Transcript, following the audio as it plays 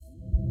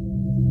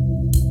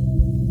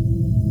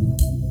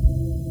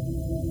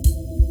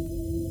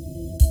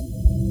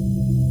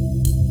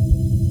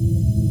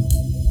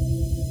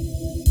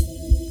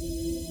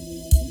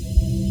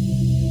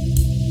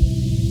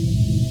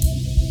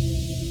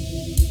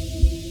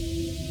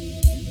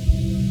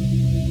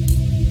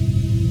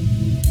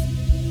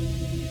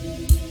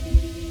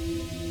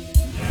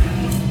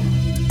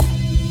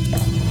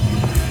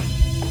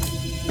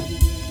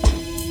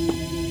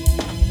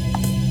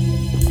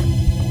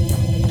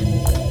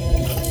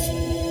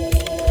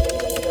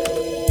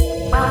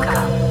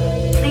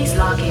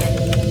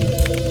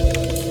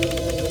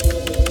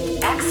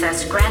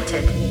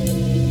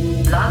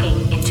detected.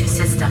 Logging into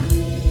system.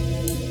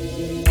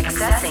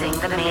 Accessing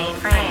the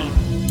mainframe.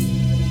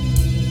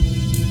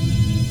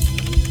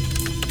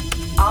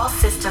 All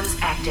systems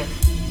active.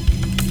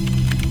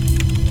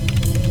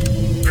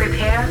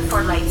 Prepare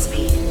for light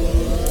speed. 5,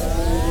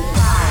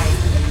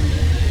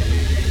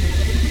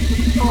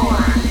 4,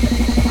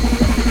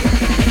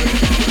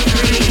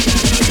 3,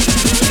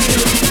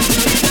 2,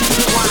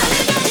 1.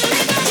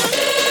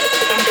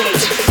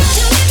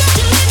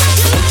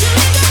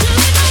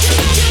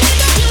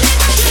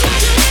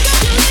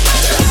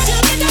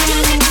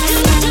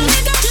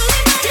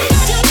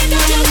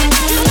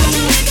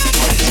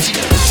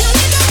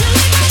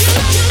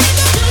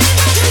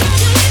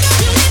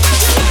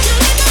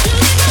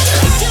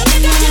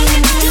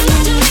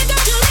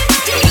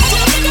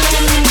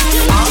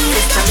 All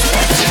systems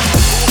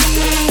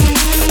active.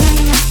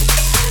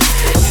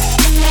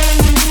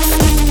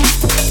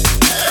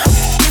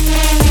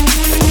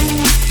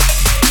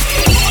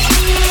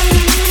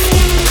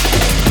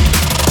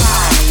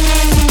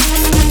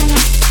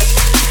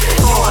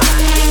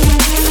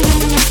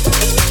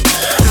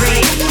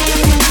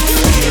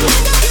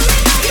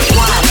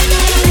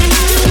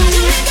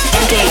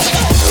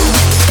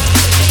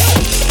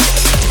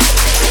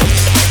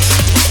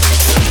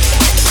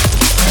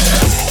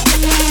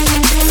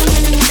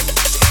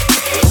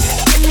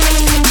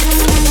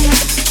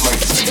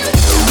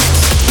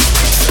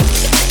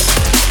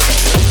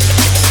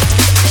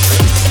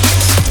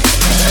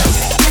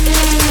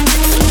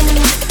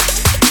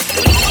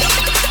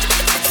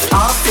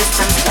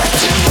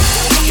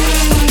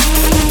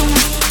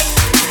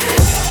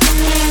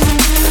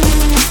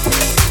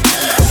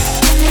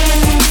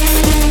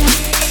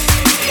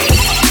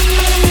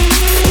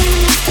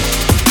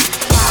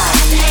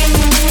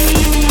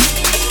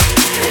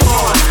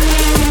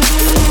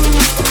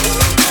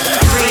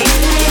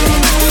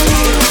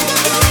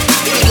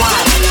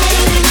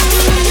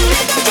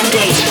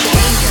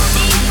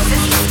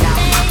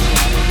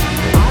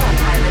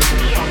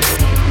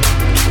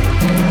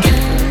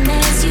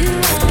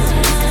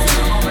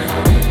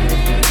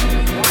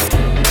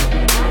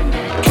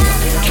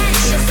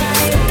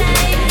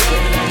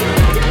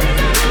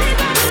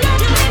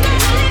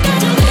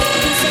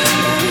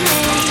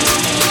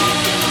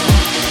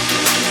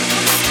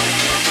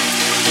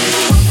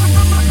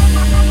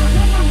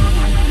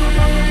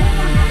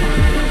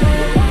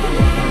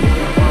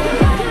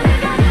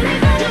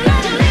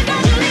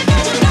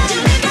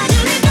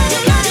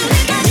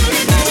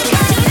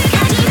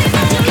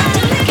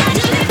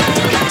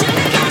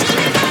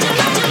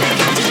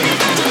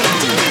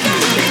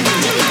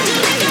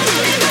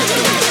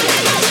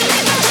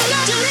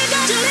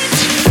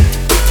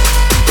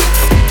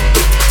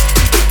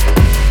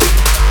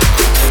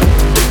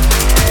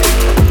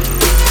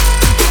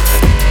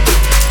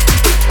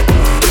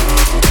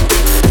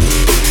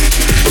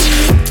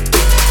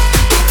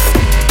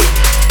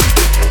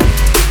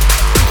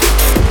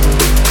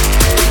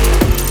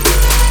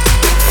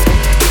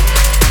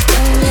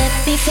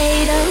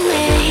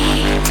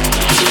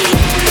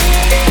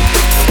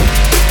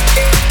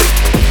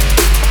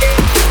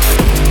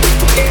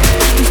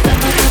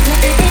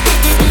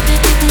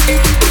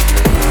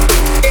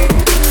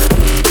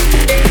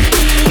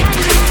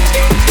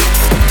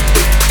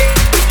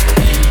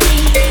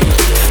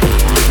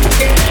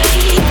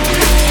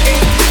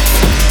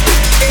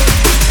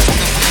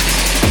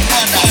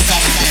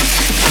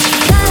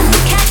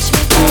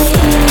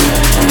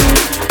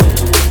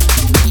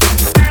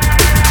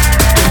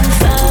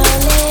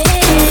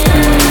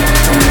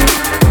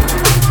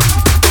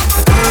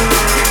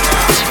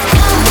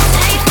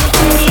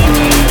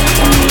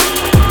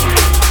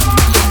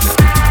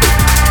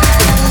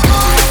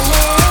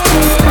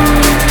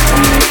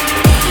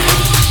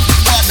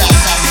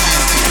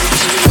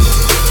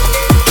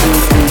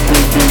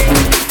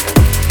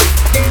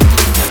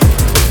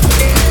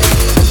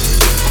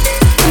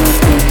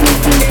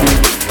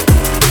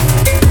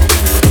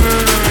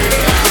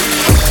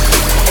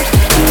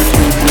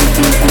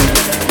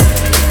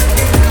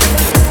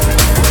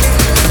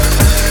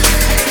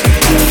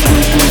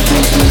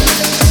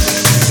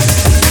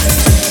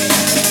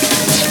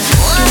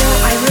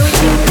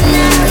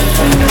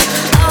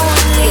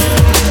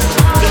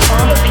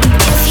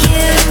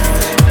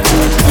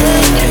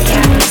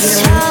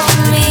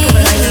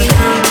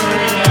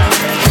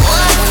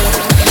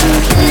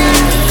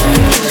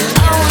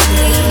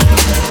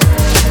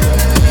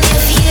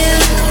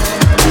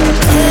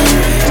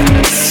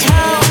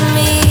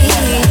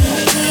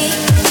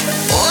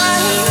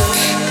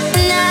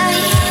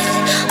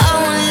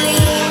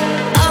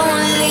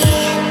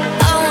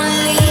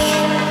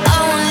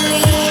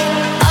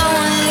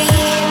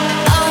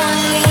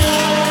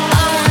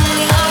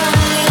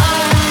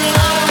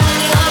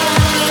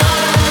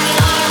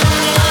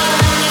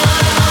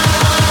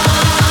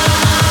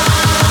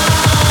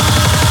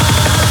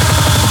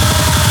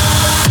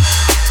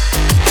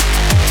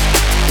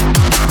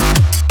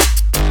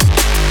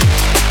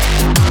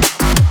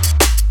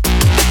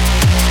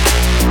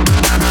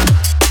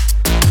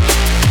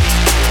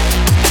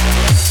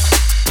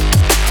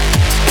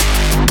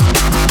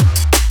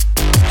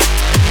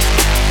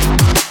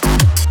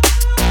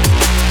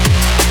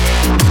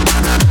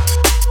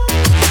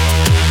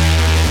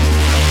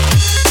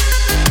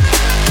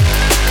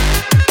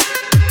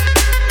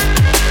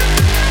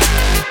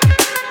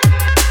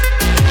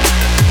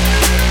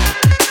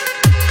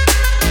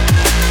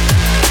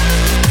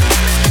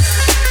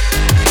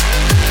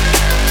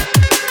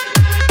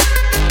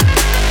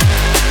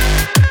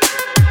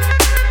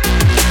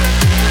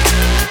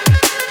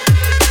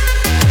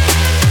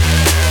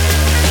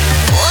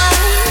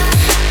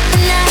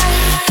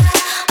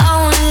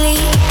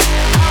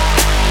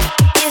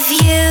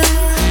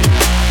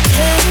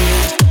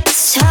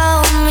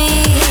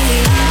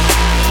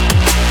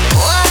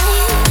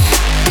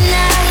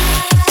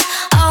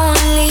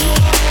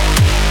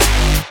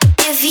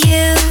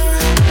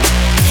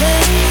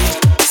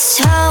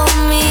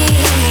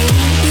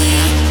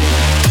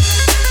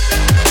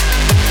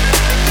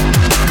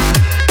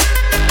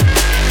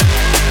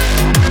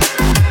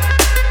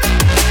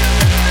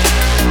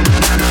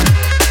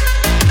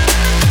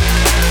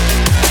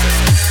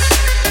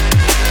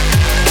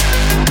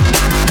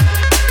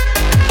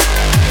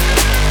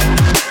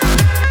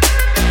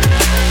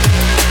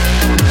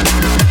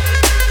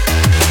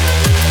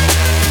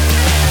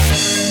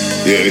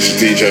 Yeah, this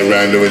is DJ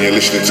Randall and you're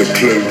listening to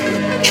Clue.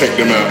 Check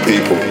them out,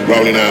 people.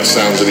 Rolling out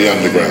sounds of the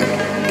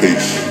underground.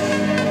 Peace.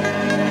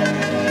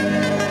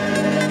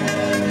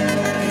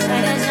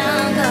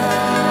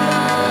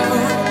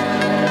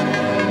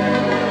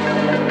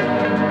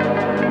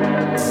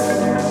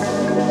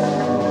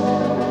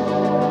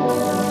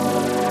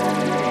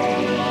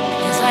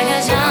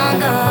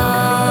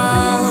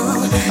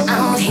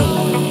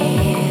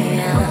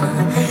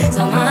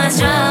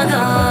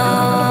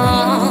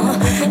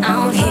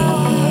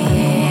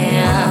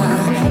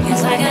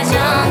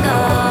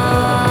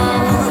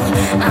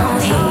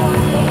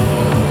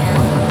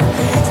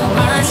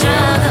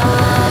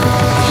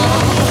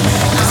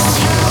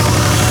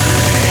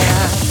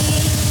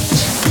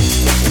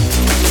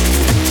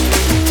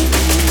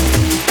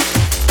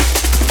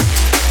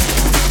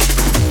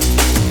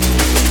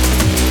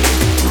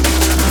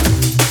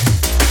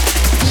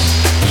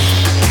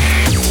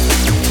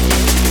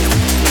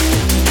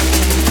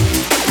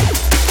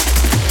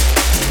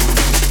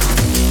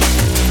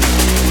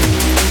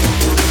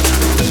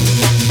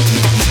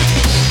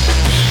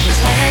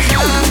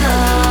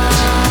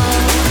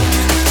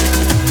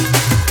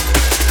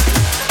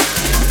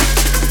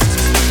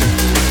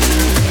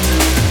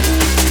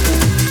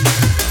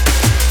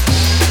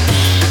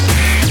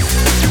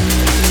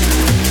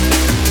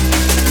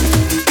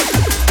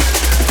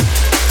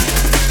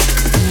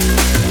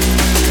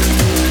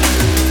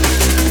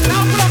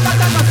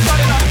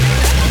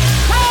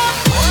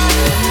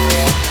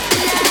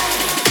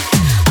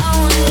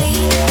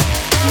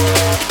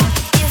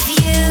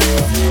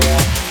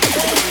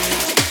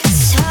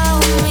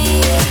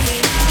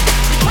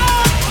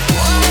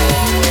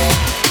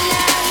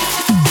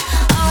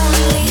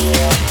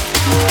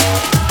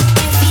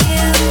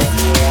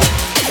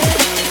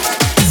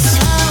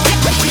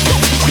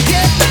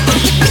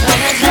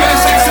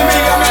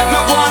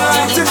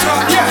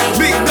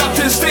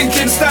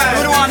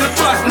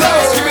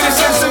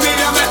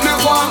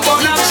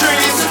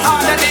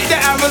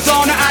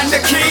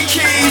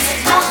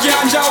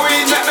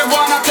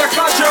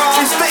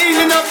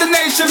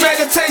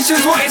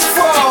 Meditation's what it's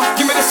for.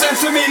 Give me the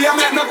sense of me, I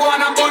make no go on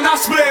and bun a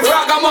split.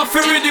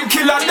 Ragamuffin rhythm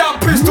killer, damn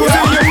pistols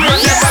in your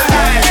way. Never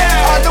lie.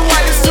 All the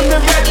while it's to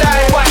the red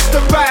eye. Watch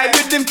the vibe,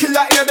 rhythm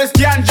killer, hear this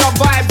ganja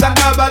vibes. I'm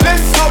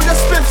herbalist. Hold the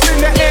spliffs in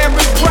the air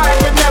with pride,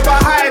 but never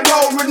hide.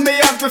 Roll with me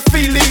as we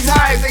feel these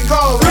highs and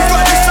go. We've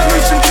got the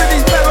solution to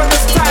these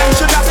perilous times.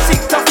 Should I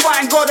seek to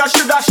find God or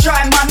should I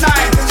shine my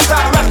nine?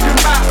 Start rapping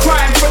about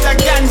crime for the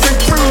gangs and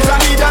crews. I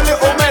need a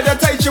little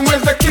meditation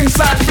with the king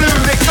side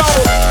blues. It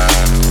goes.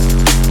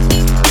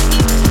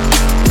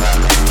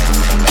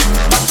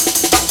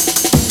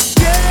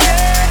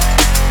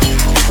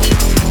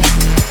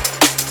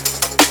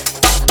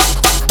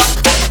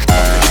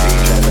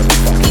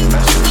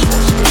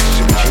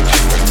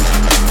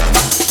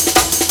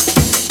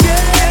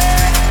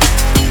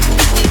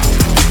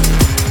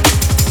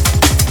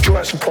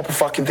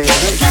 Fucking thing.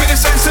 Give me the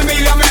sense of me,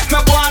 I make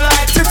my boy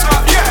like to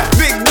top, yeah.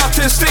 Big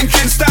nothing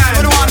stinking style,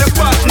 I don't want the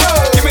fuck, no.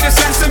 Give me the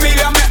sense of me,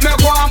 I make my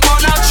boy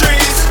on our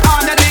trees.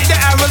 Underneath the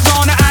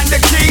Arizona and the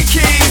Keys.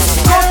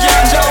 Good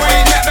ganja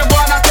weed, make me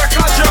boy not take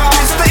a draw.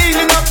 It's the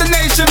healing of the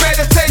nation,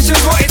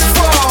 meditation's what it's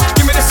for.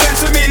 Give me the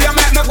sense of me, I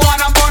make my boy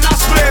on our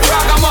split.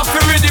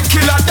 Ragamuffin rhythm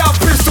killer, down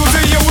pistols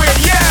in your way,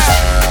 yeah.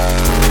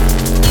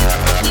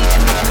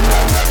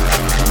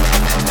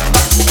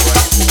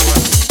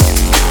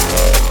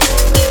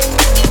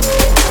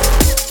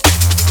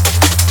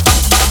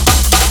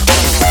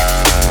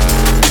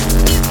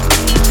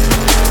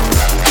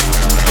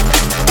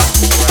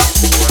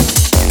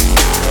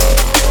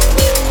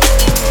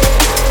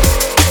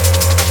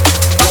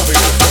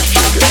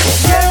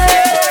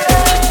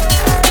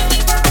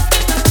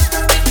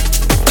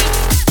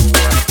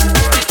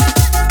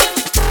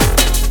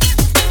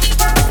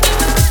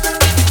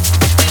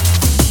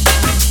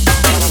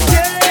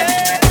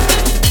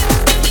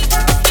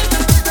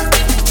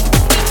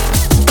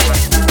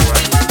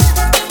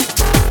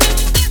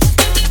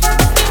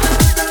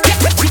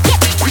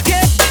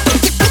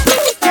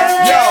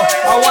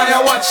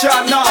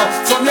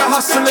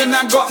 Hustling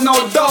and got no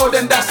dough,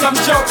 then that's some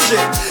joke shit.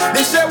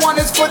 This shit one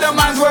is for the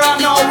mans where I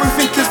know we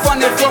think it's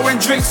funny throwing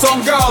drinks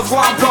on girls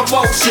while I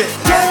provoke shit.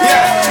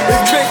 Yeah,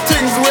 it's big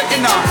things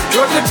written up.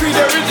 You're the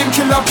the rhythm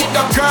killer, put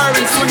the girl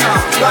in swinger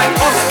like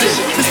Austin.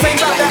 This ain't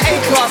like the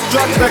A-class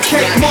drugs, the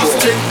cake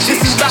mustard.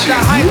 This is like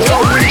the hydro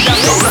weed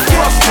that's on the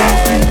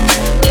frosting.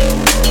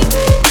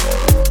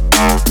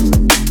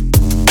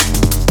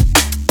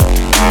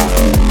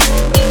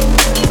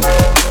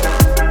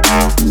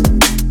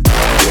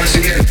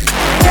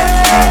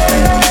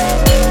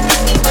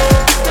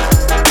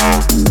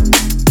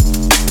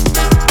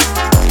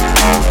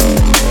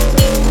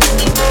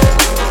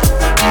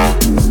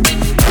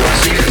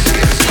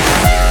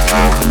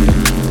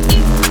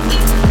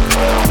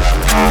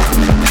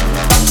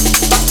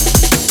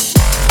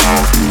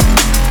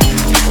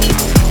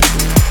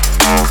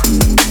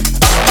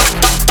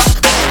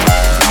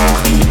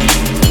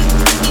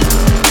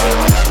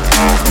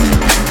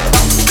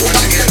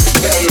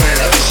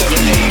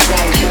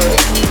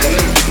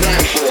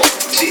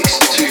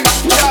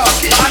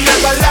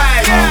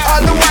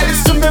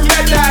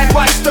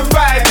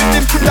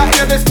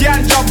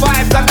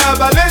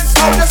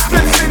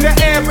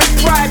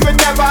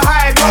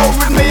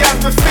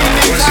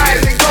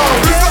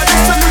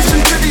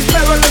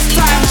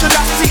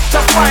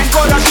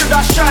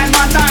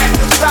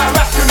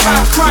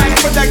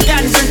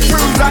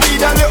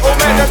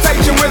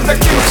 meditation with the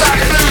king side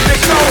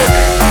music.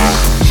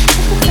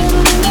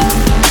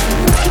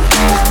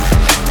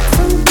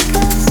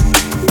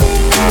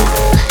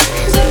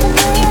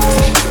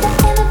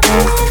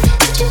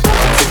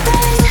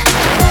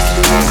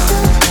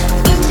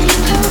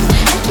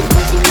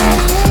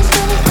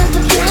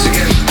 Once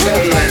again,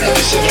 phone line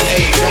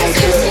 078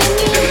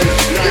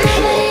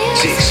 94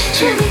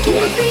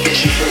 621. Get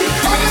you through.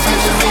 Once again,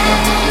 phone line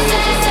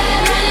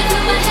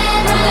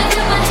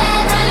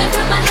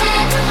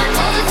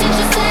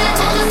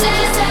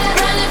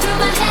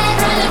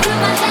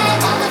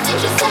 078 94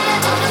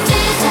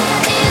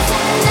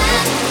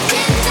 621. Get you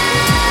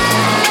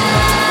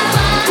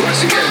through.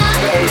 Once again. Once again,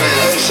 phone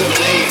line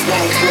 078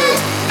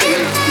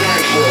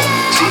 94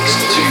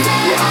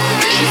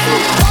 621. Get you through.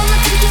 Once again.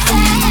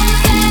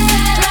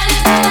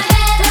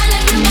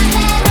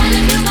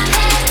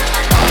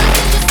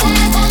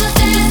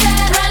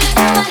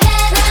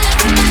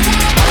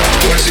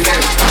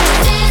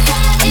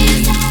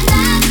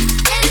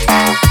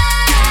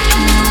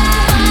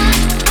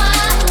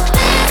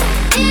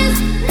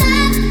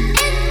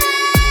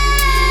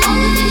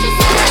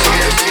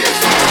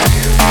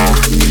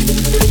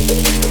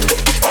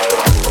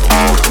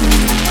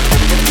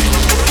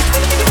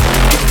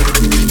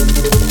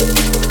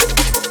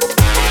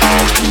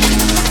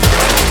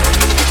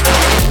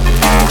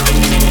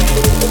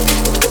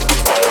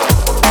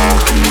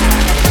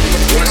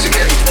 Once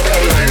again,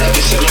 phone line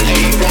 078 94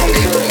 621.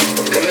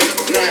 Get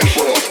you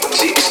through.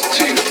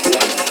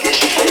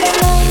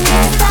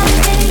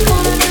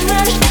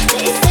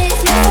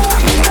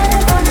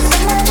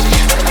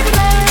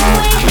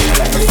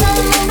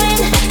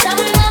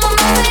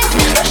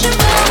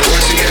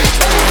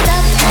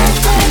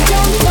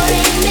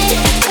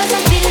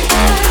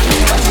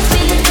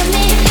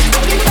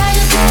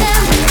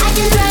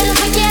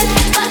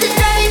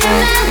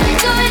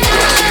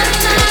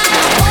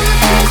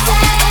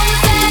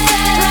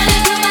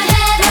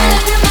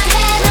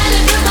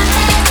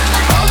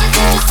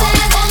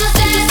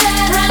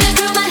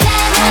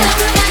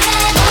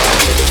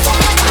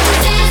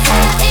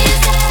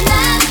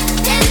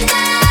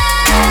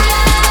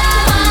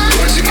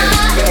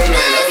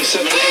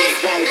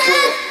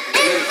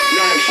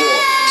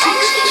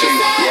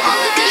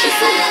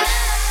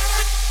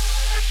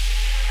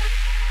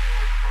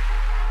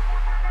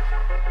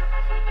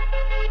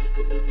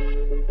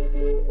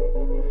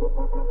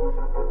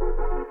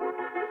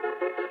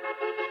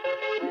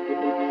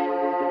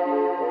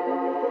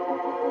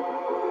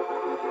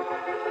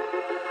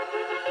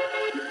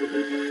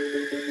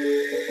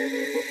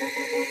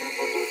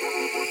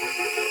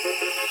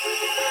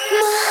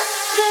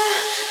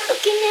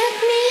 Looking at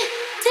me,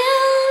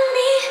 tell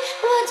me,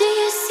 what do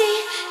you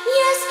see?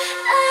 Yes,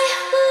 I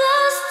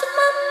lost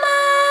my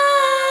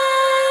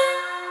mind.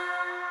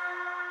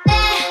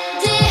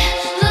 Daddy,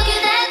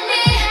 looking at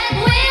me,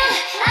 will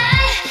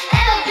I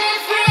ever be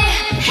free?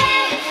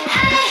 Hey, I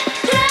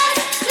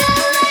crossed the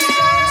line.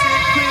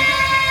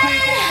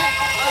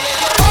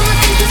 All the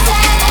things you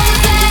said,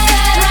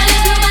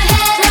 running through my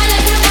head,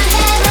 running through my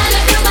head,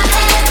 running through my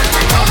head.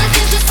 All the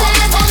things you said,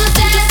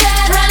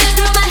 running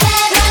through my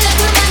head, running through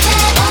my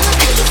head. All the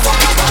things you said,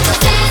 all the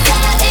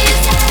things you said is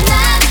not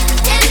enough.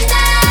 This is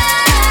not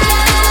enough.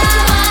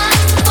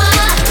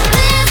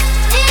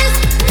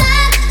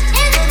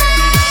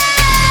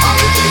 All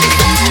the things you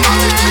said, all the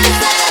things you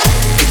said.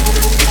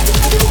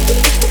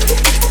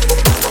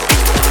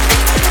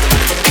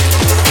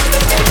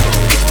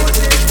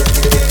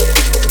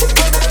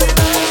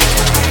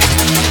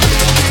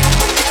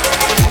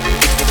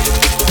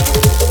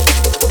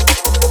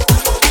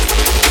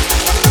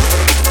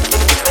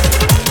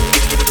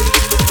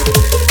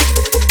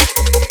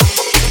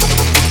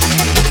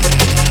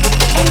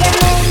 And I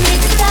know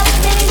mixed up,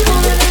 getting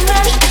colder and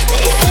rush.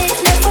 They say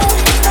it's my fault,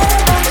 but I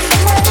want so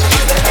much.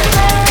 But I'm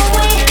far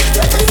away,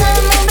 but the sun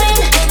won't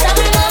rain.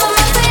 Doubling over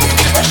my face,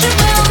 wash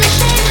away all the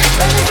shame.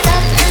 When I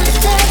stop and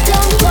stare,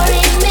 don't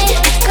worry me,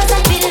 'cause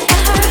I'm feeling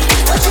for her,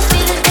 what she's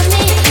feeling for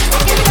me. I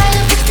can try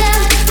to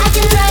pretend, I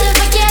can try to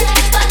forget,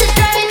 but it's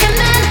driving me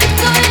mad,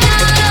 going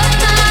out of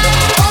mind.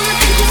 All the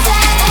things you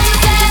said,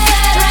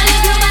 running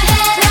through my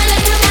head,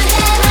 running through my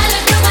head,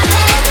 running through my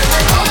head.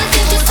 All the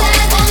things you said,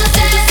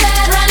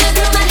 running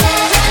through my head, running through my head.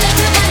 All the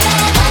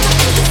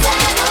things you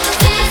said, all the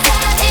things you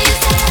said is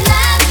not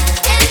enough.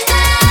 This is not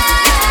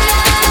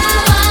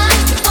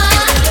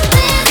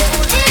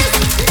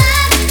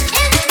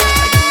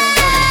enough.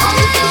 All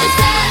the things you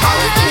said, all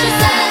the things you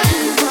said.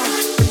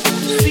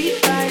 Sweet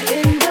right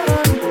in the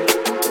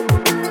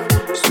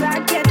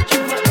swag get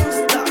you my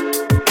Insta.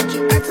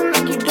 You acting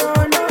like you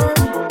don't know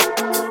me.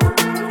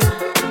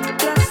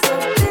 Just so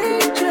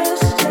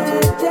dangerous, yeah.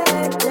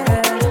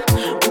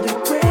 With the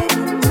way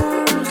you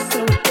move, so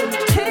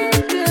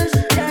contagious,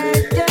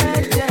 yeah. You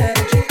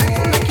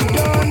acting like you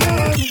don't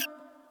know me.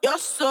 You're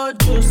so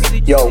juicy.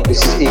 Yo,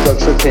 this is Ego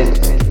Tripping.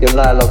 You're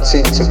now locked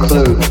into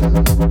Clue.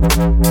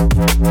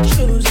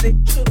 Choose it.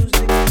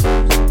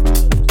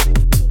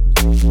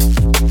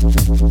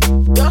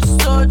 You're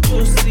so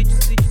juicy.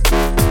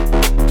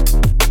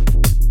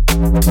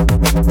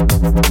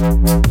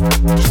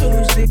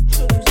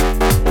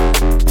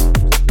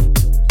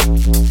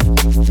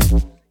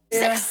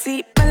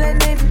 Sexy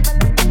melanin,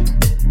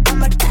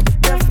 I'ma catch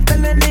the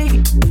felony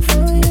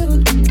for you.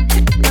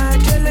 Hit my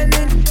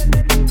adrenaline.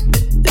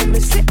 Let me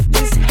sip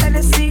this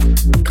Hennessy.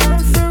 Come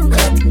through.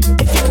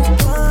 If you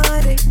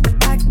want it,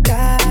 I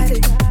got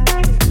it.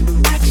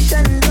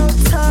 Action, no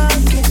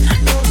talking,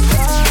 no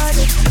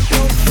starting,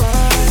 no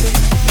party.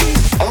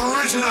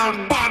 Original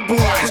bad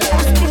boys.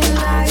 Walking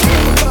like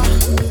sweet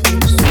like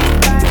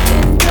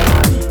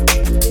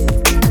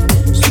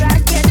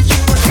Swag get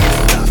you a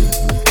stop.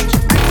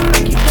 Act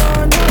like you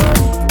don't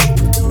know.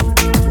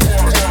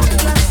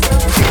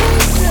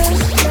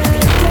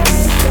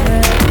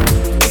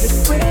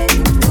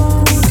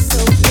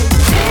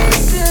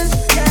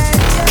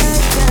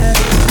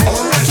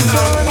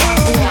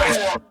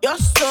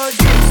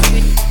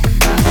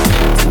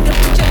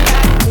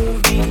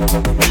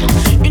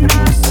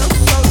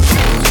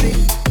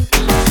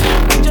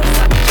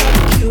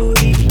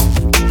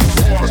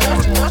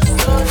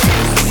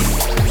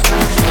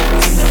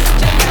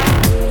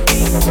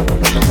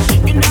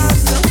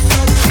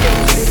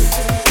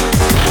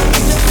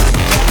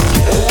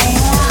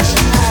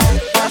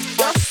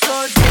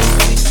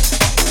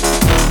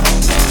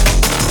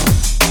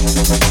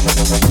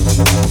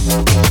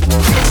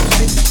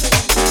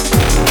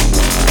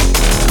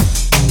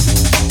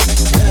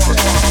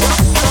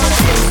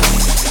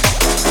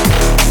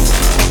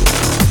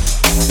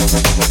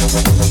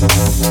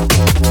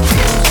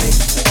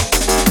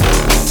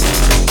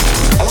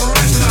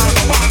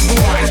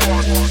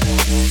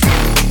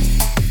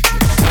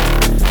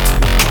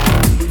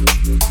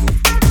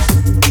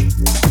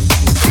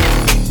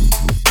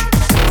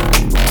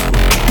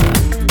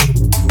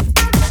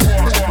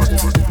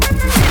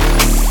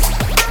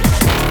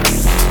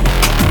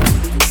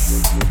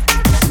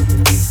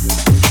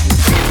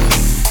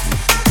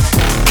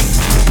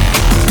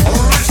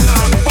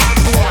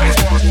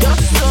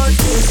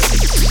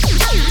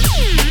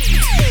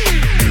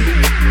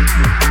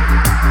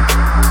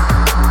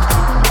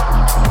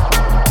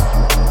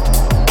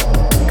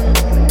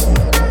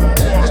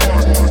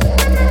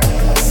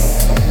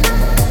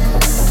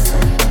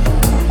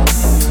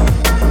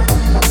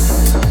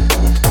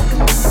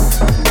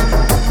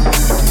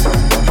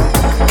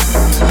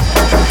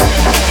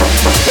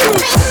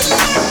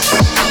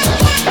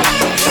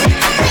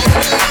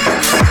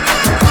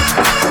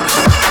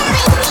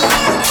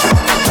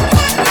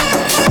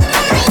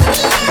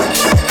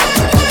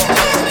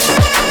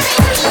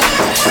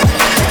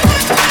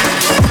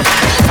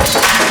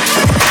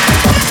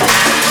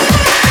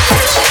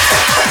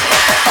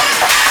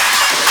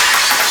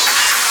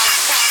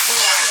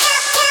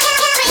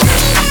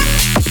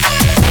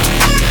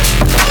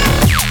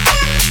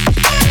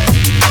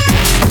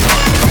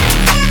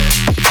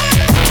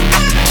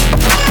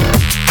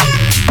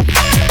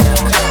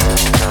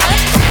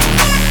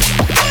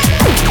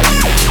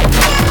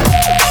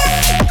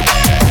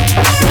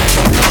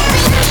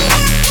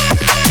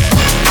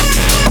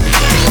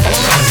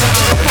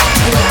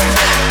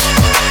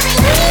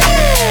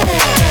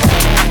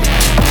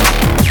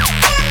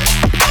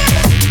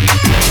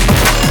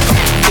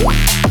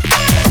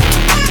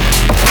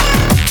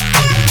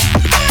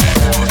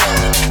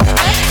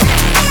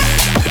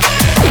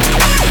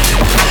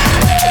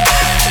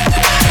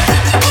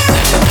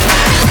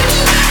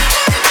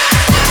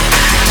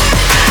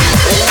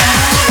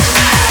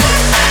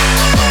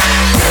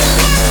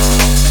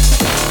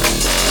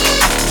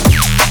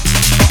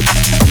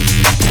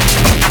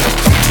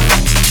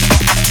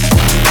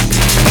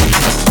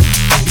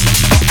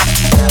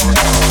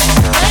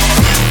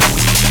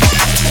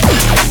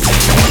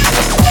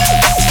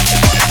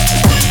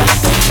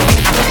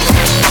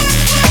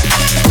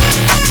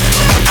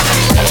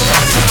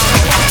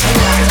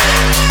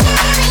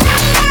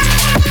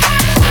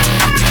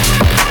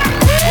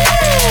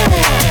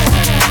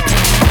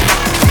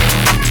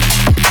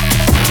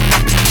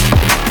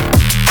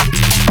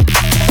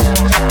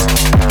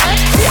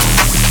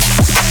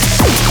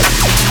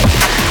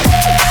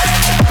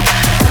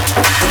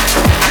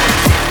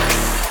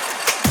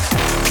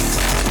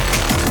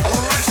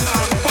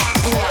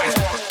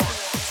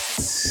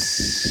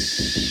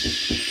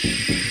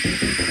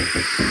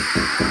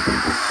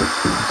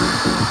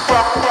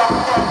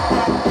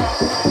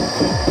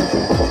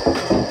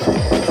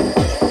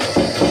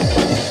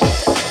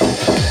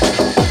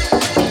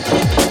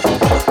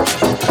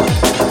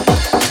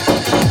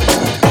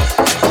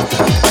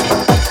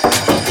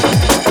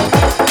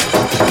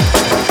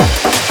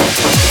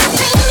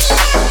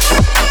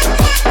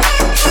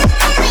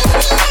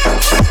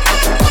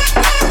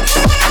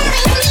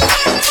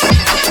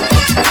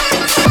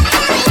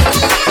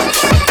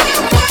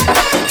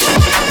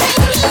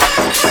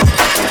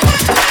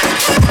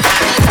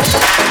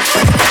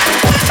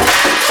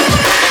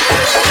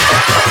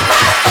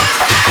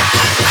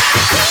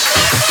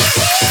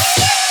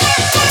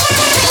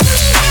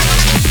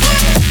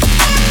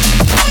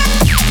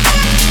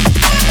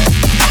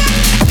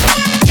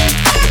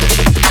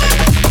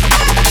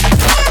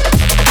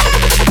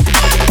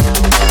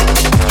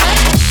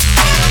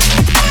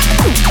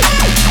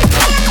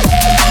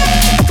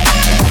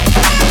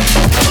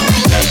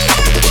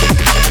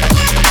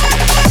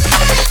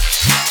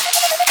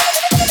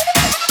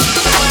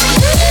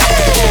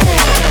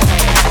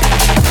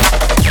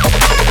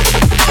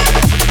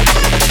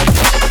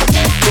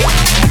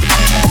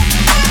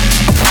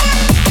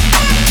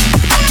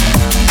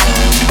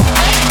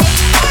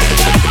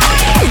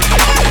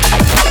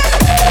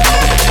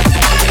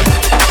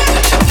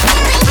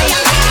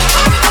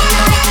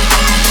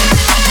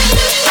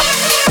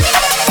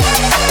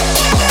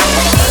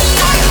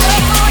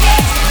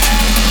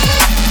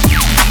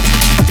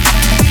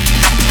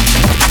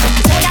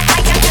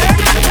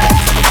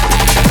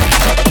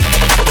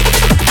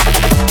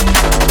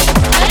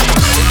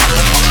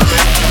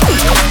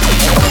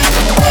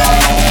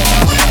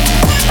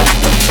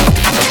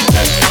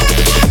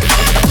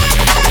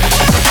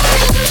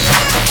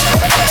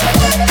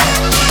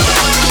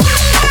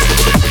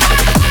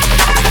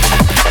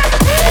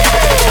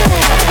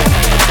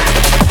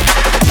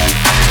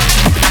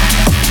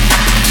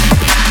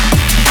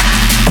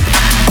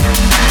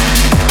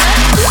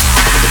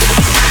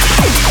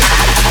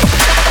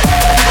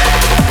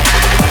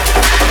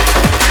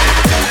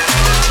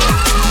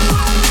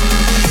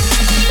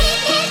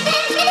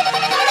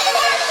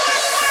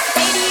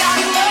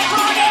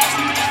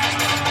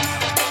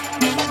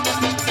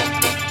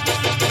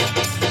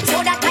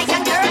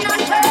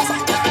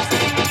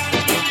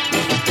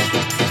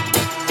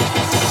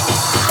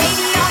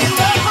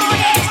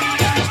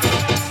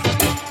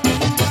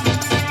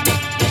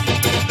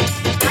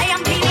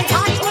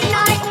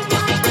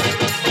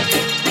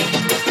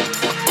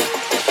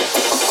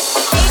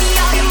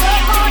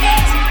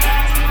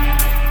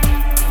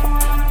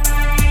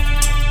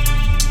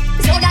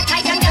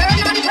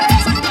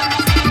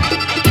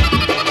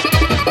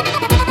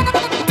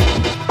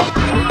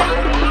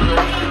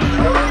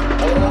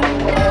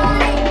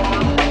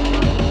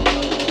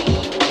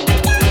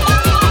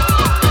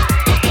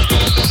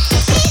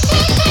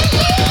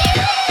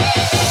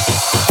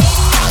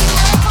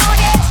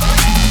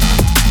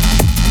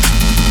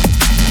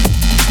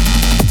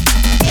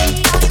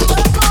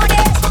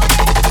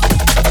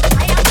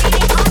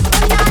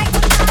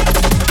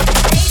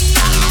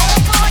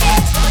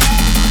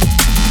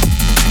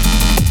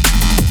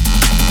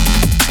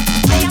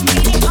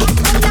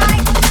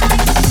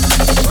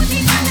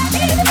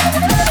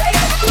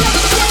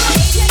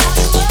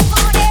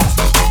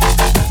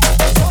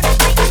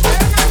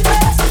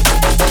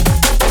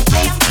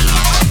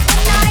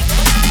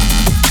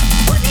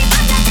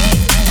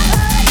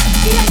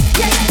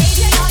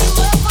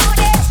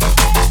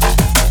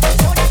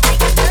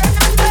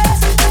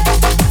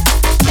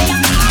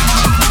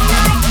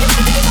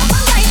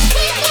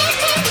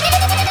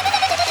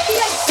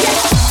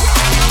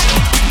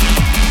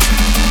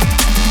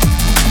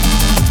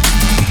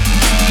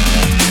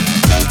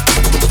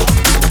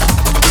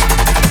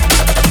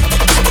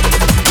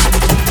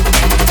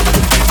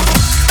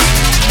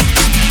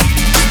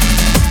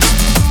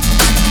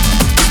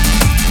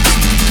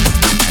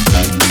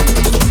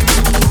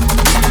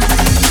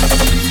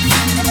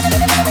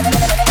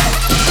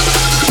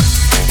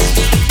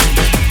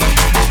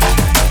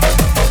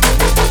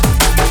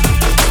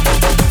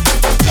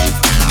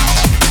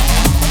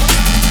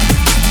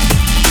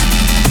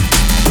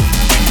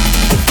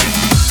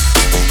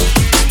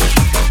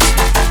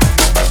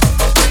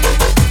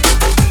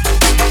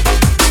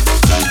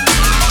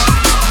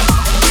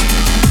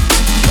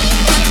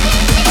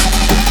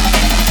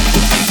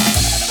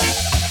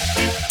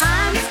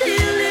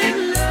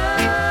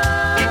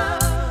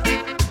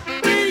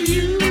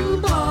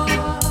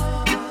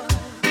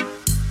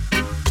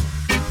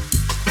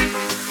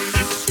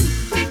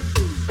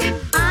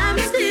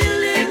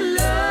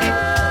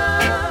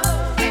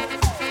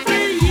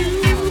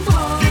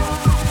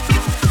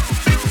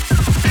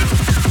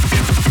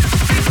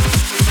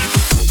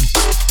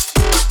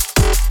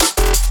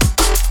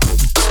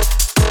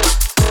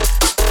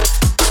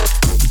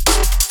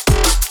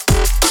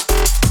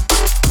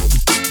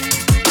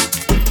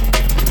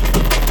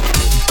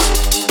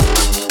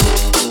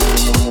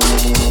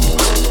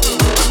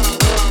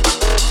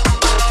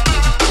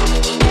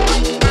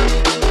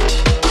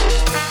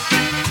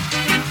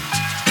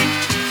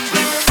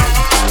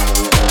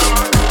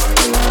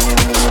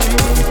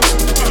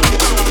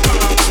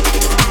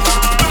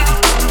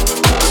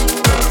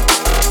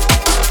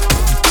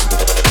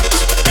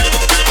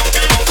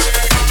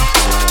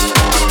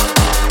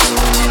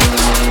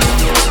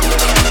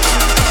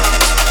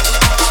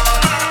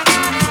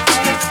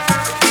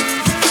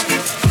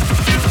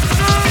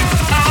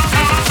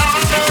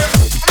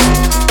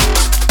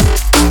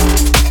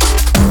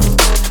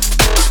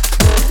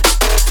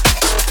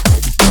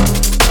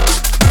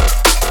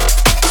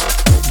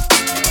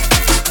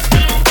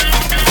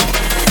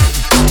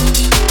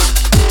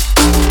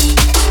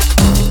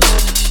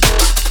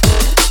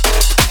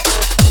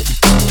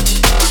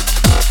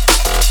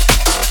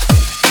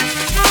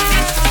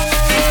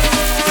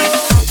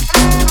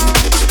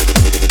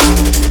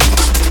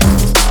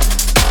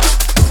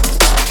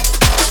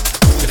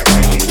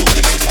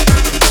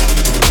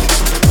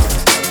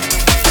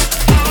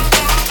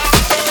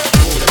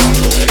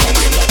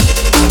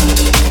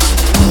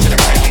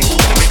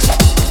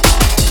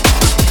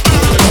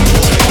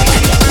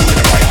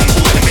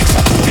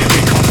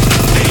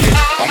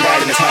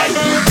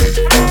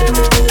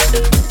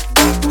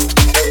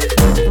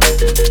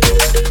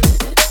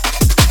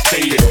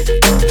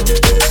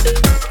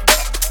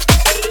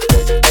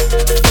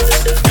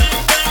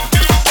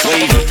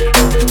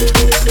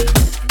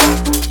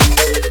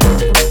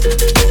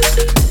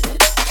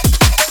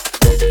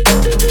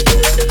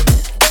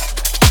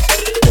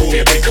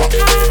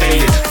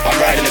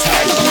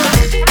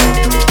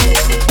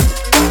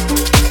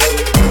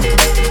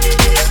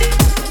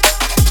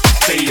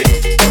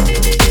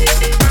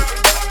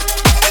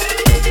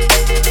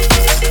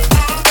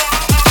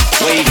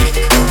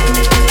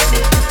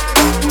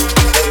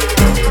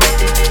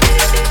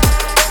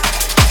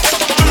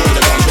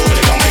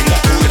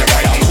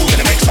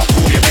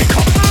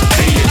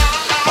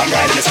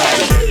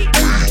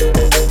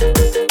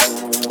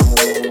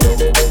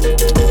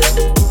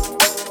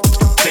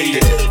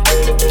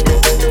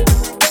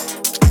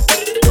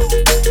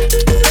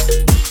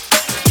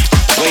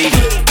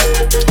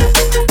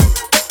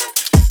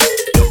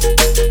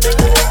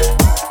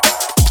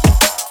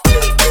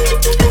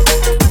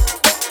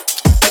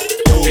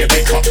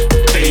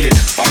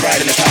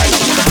 riding the tide.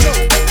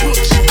 Don't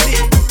push me,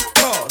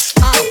 'cause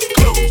I'm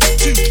close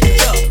to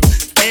the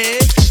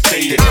edge.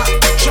 Fade it. I'm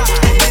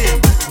trying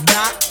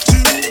not to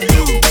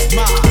lose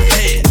my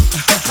head.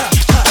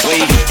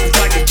 Wait. It's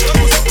like a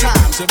jungle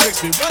sometimes. It makes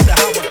me wonder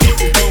how I keep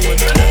it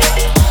going under.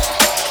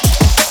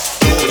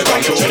 Move the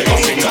control, the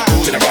finger,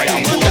 move to the right,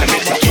 I'm moving the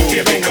mid, I'm moving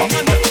your big come.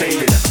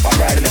 Fade it. I'm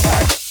riding the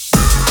tide.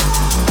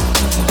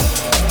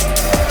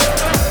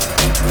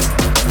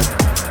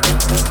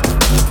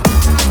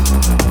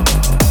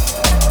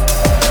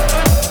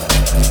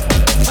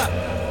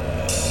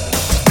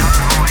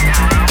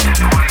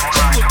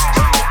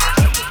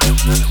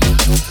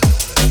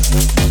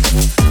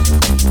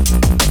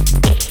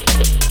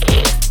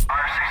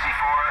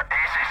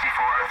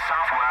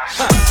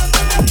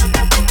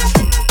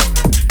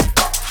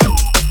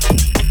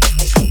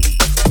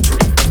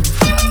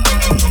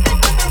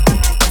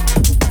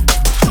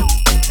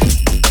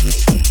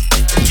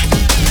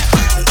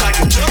 It's like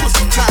a jungle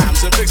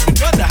sometimes. It makes me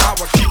wonder how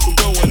I keep it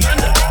going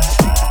under.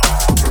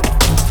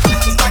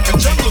 It's like a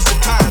jungle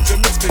sometimes. It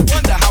makes me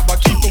wonder how I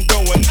keep them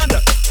going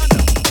under.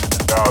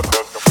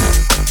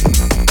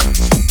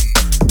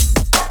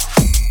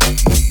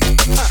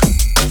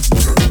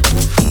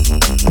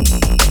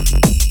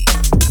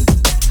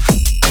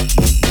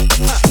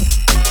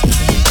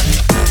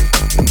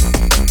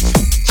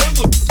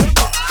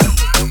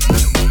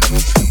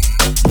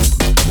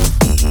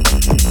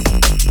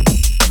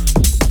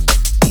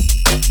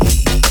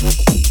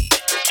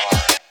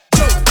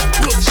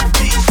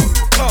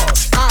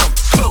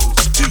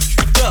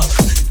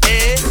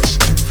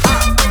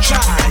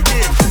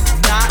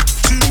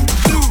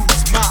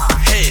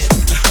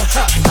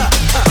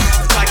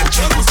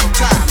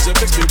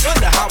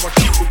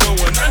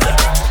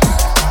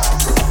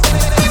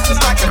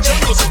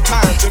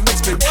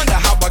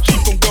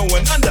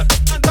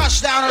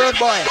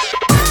 Boy.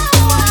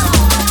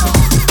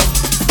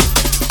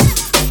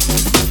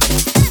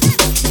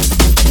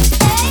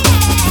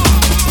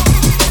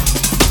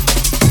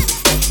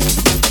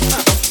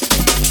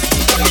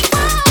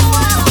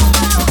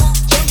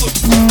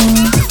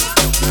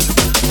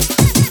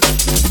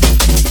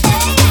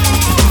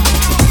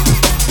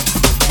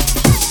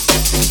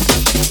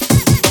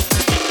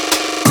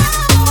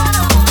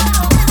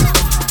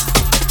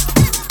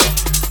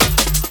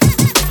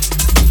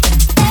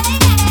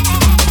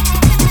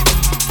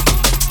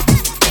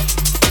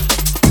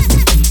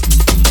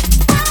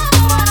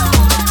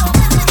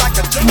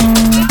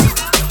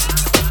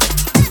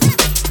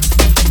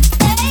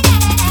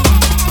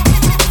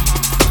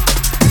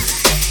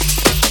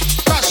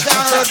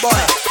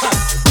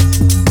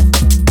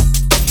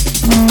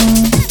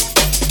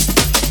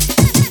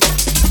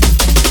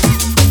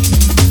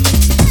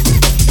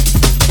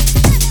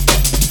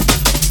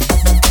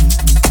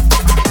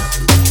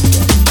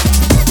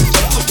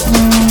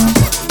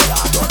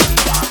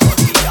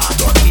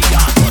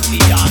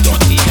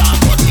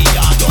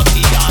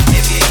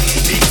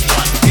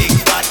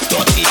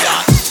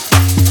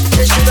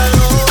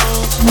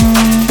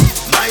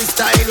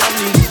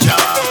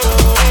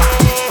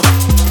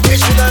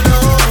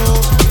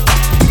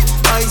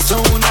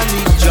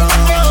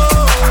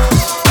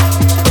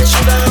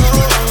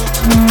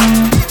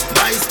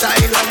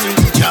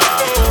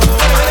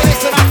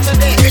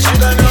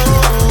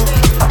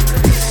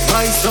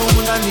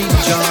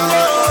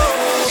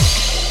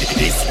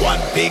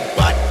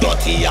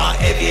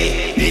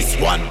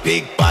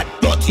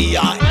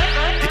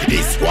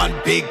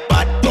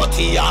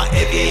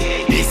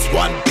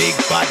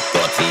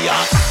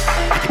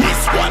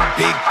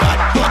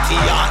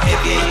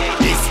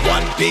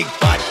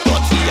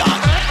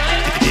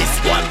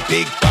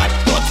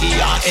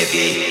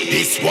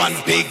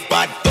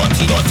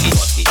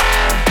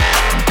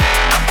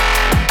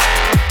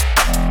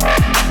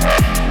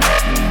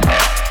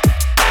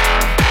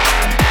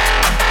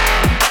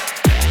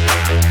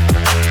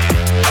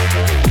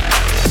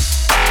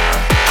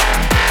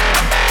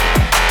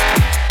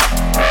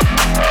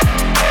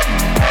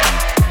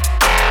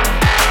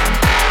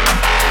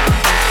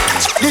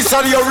 This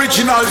are the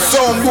original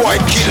song boy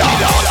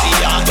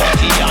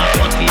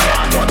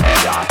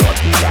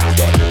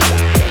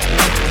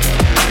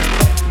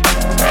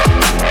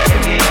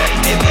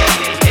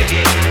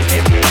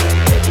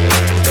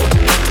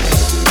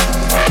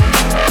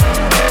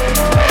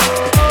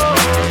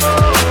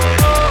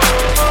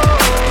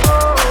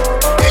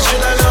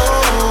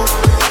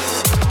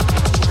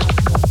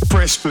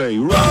Fresh play,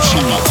 run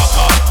shit.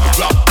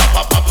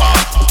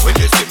 When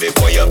you see me,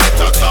 boy, you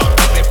better talk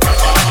to me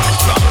proper.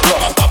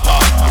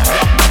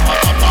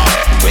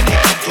 When it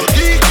come to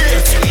DJ,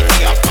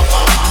 sweetie,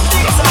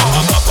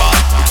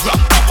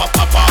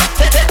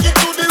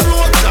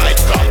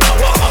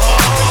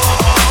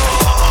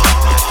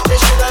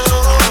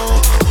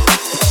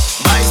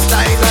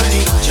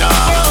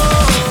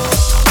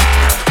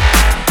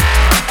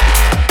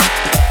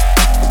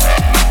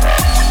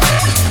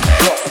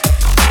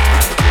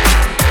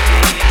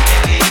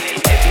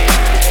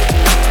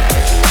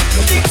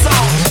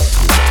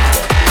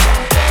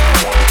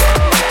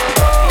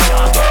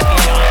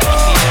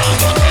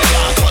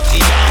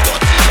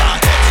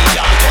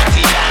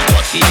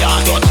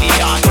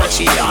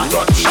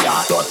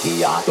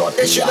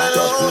 They shoulda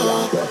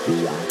know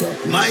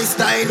my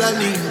style a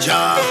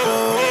ninja.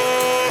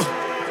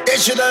 Oh, they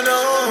shoulda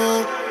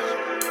know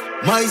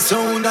my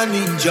sound a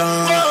ninja.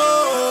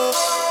 Oh,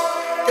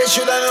 they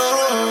shoulda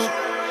know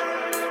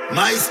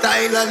my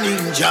style a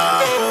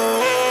ninja.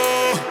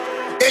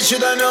 Oh, they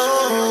shoulda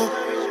know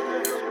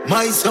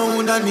my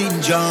sound a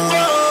ninja.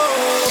 Oh.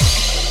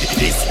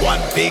 This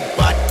one big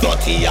bad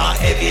dirty and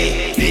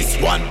heavy. This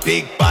one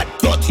big bad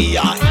dirty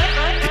and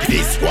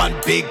this one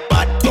big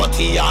bad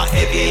dirty and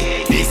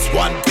heavy. This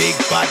one big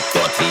bad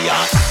dirty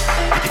and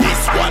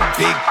this one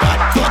big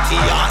bad dirty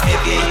and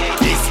heavy.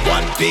 This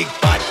one big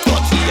bad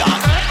dirty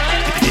and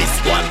this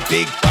one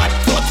big bad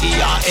dirty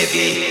and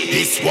heavy.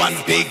 This one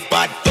big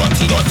bad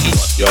dirty.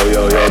 Yo,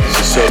 this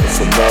is Silver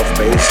from North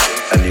Base,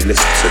 and you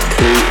listen to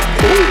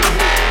Cool.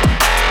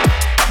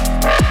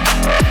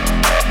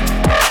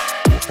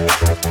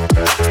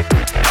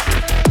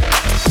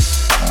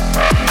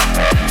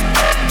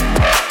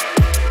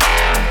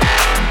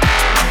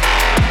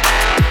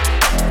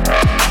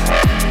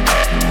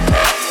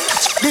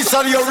 This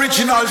are the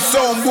original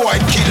Soundboy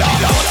Killer.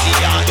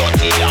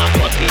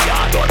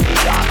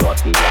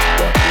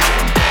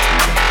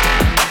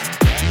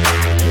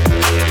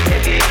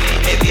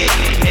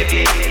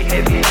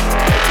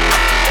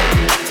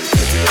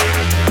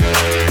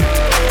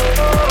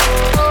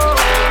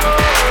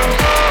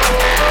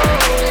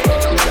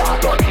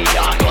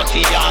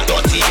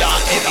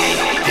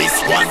 This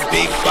one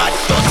big bad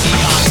dirty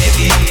and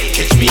heavy.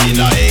 Catch me in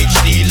a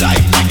HD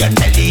like nigga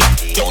telly.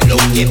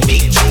 Download the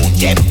big tune,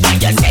 them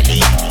nigga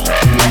selling.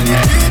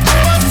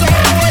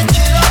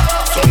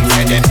 Some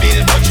say them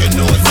bill, but you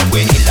know the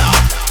way killer.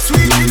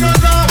 Sweetie no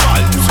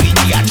normal,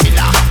 sweetie a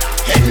killer.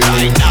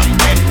 Headline and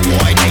them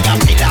boy they a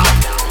killer.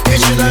 They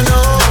shoulda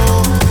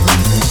know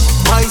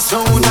my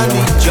sound a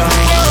ninja.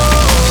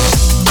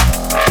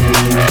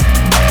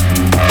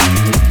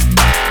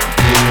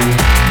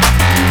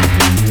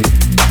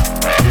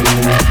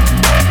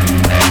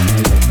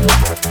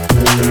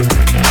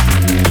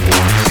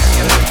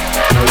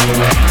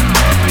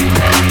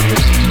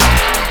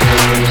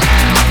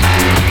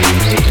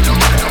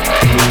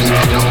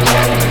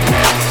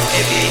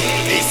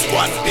 This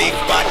one big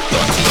bad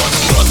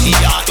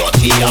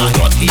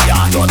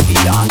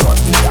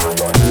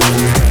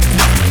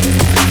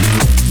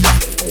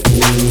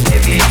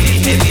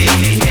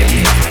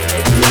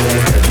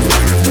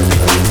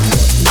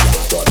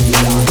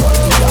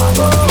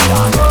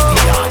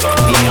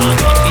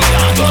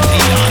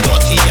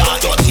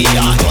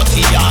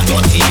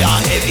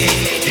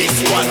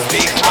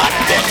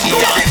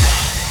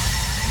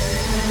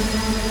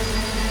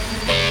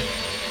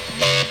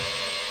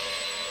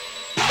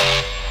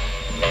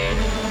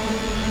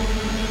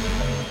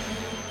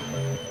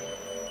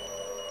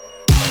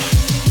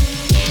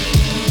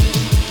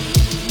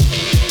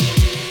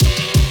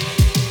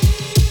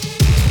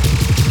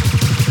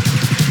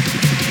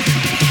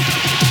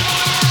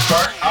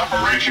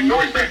Operation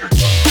Noisemaker.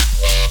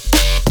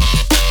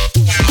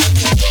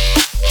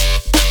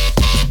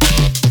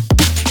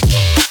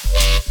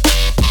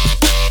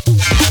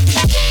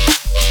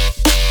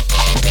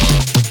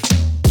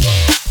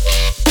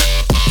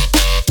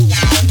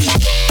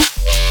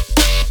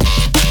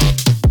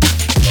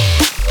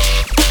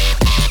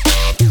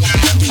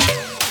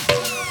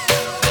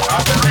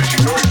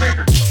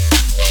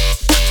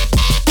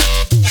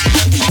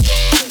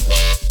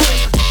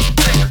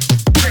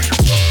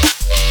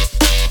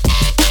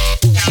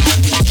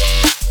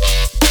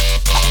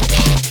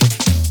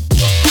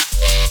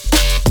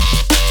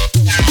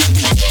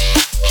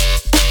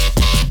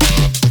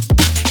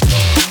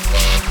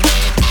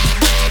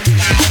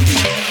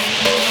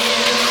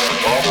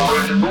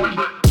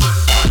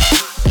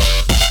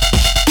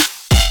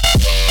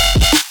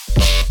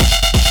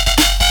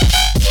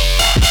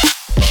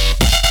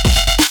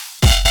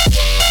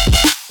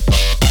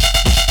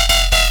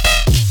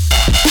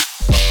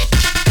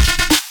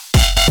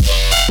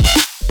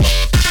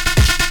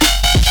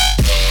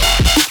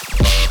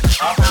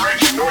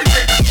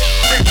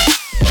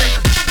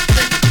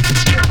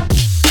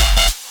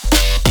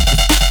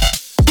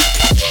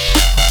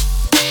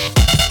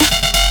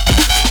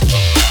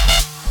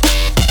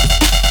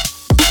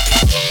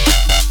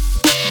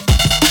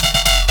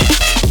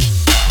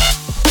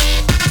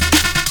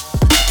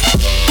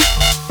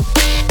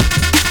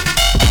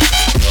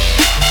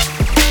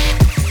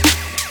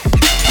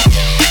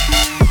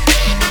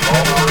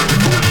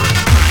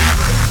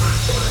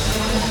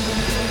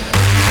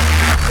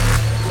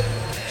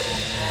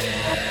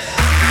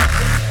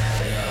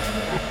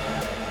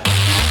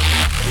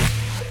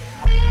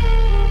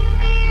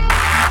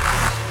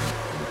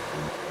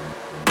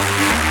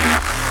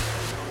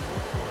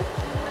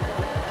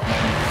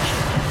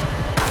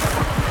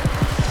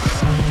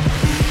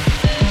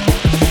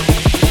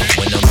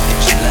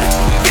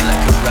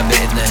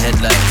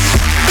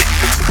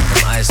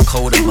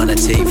 cold, I'm gonna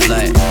take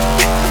flight.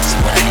 So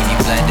when I leave you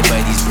blinded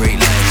by these great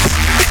lights,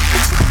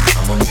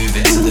 I'ma move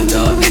into the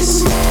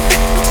darkness.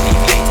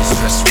 Alleviate the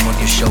stress from on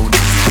your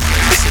shoulders.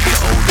 Presence of your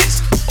oldest.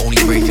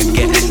 Only break I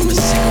get is from a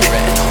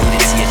cigarette and hold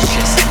it to your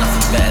chest.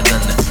 Nothing better than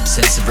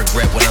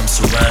regret when I'm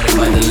surrounded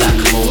by the lack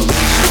of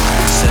motivation.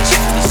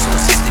 Searching for the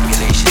source of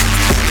stimulation.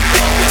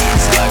 Pathway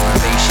into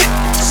aggravation.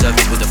 Serve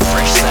it with a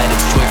fresh side of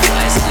joyful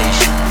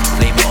isolation.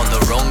 Blame it on the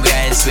wrong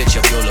guy and switch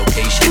up your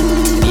location.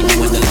 Even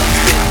when the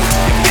lights dead,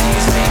 everything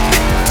is vacant.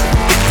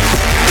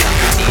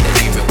 I need a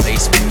new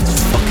replacement.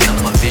 It's fucking up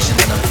my vision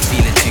and I'm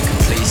feeling too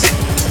complacent.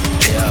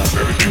 Yeah.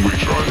 Everything we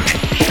try to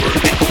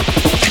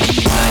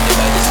Blinded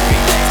by the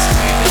street lights,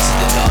 move into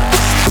the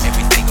darkness.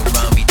 Everything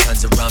around me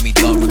turns around me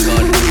dark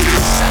regardless.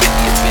 Sound of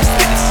the abyss,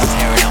 but this is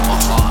tearing out my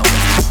heart. When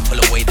you pull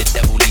away, the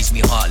devil leaves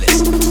me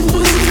heartless.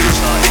 Wars in the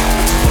charge,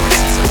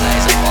 forces and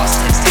lies are past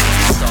tense to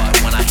get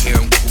started. When I hear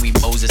him call me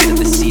Moses, then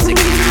the seas are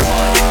getting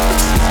parted.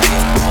 The seas are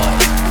getting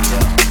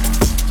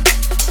parted.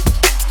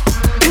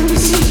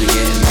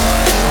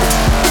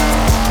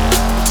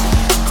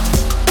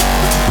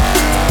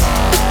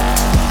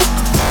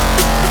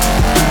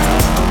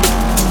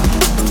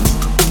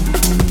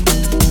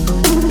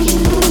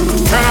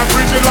 Can I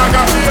preach it like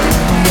I feel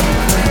it?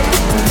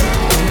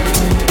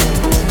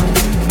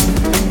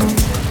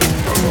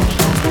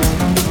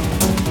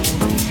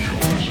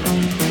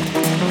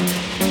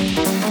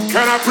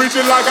 Can I preach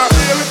it like I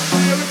feel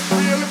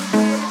it?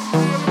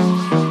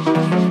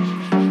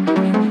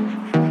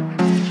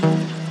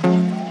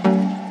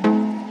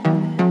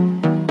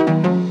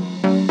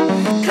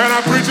 Can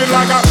I preach it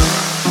like I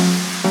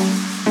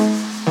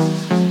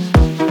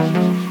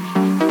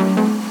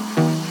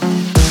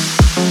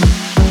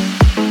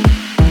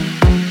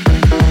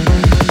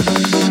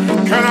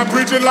Can I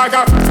preach it like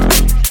I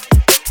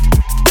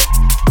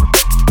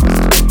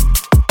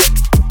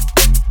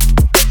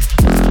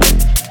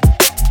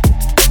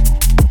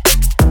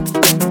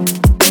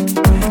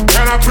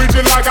Can I preach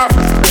it like I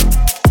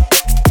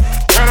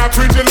Can I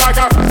preach it like I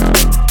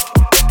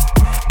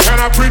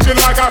Can I preach it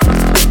like I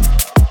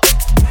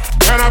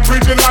Can I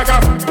preach it like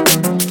I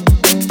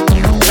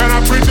Can I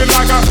preach it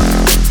like I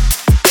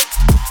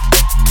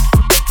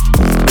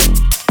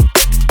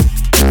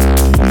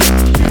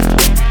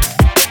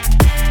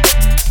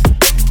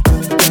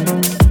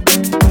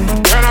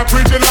Can I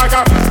preach it like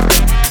I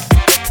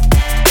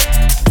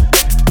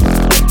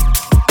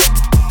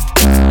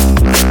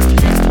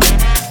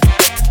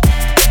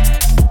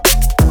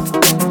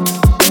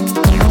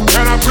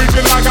Can I preach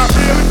it like I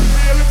feel it?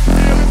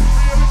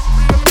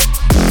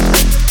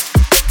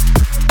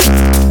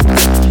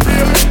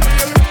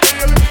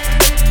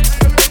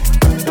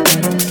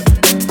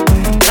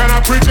 Can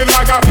I preach it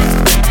like I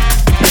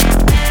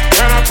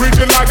Can I preach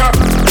it like I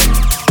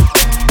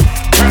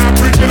Can I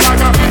preach it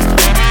like I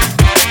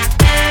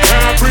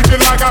Can I preach it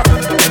like I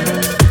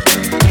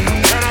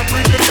Can I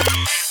preach it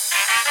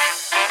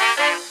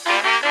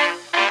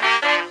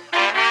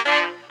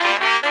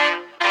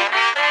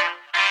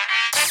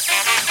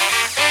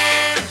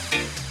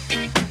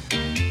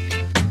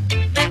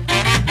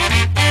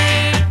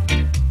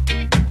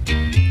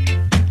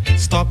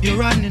Stop your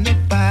running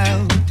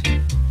about.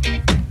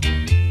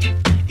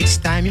 It's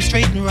time you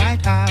straighten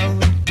right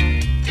out.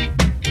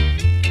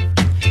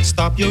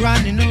 Stop your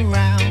running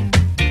around,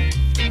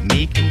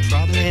 making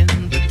trouble in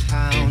the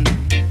town.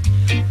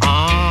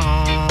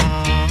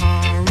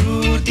 Ah,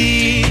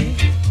 Rudy,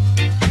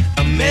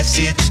 a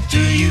message to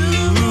you,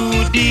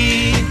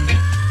 Rudy,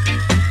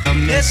 a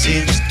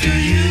message to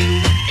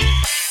you.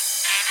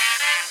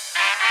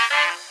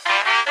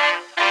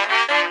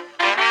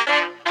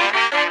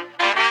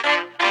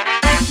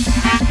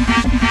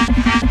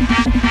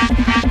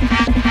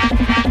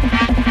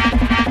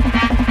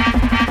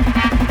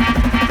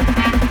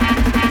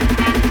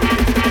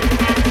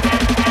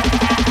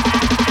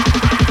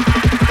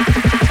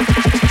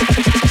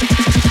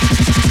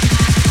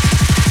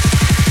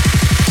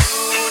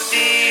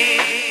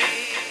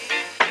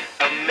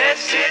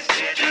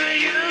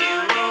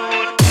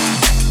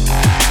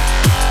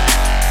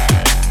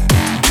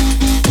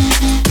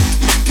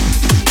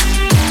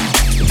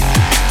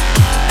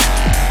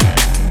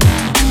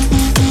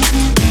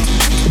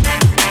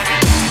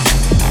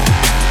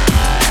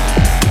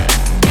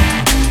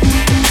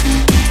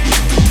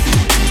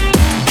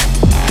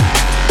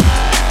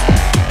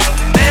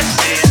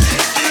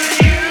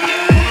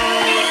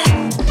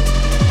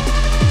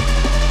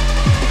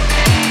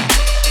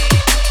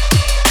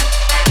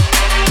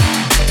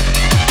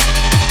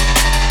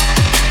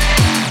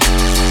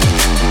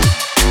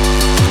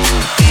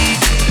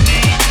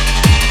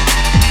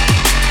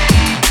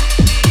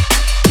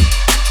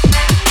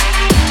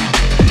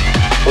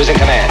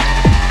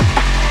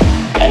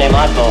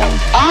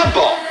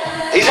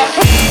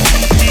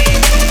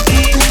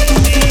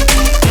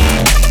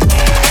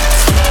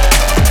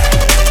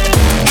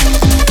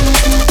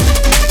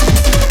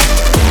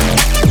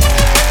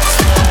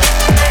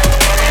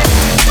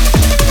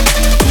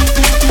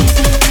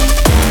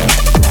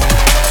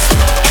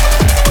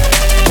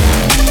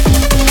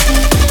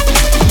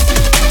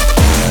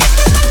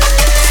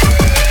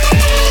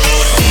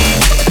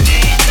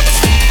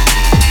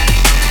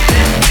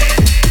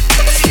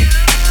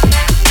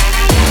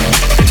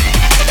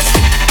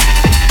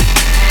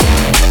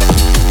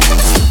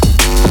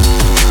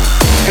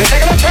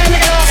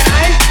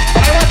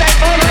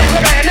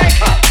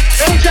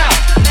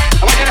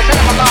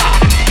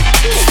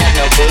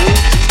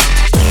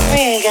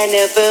 got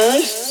no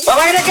booze? Well,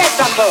 we're gonna get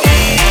some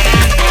booze.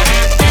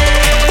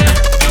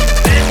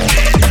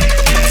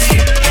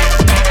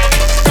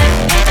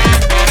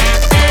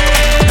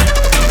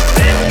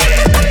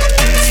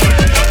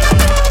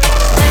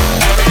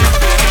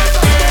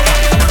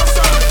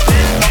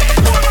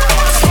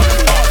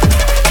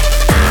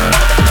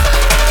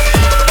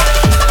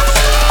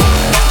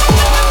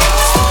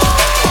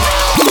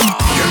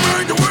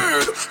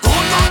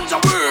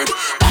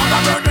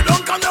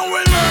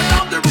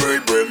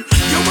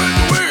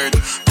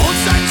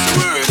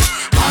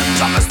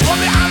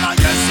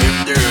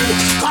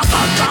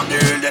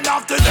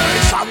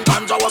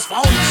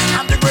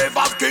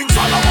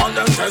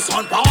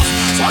 On pass,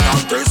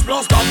 scientist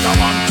plus Dr.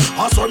 Man.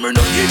 I saw me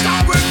no get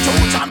down with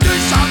truth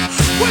ambition.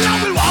 Well, I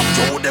will walk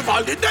through the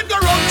valley, then go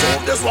run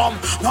through the swamp.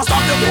 Now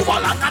stop the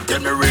overland until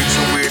me reach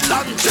the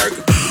Atlantic.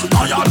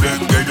 Now you're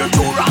being given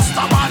to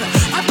Rasta man.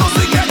 I don't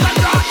forget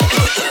the ground.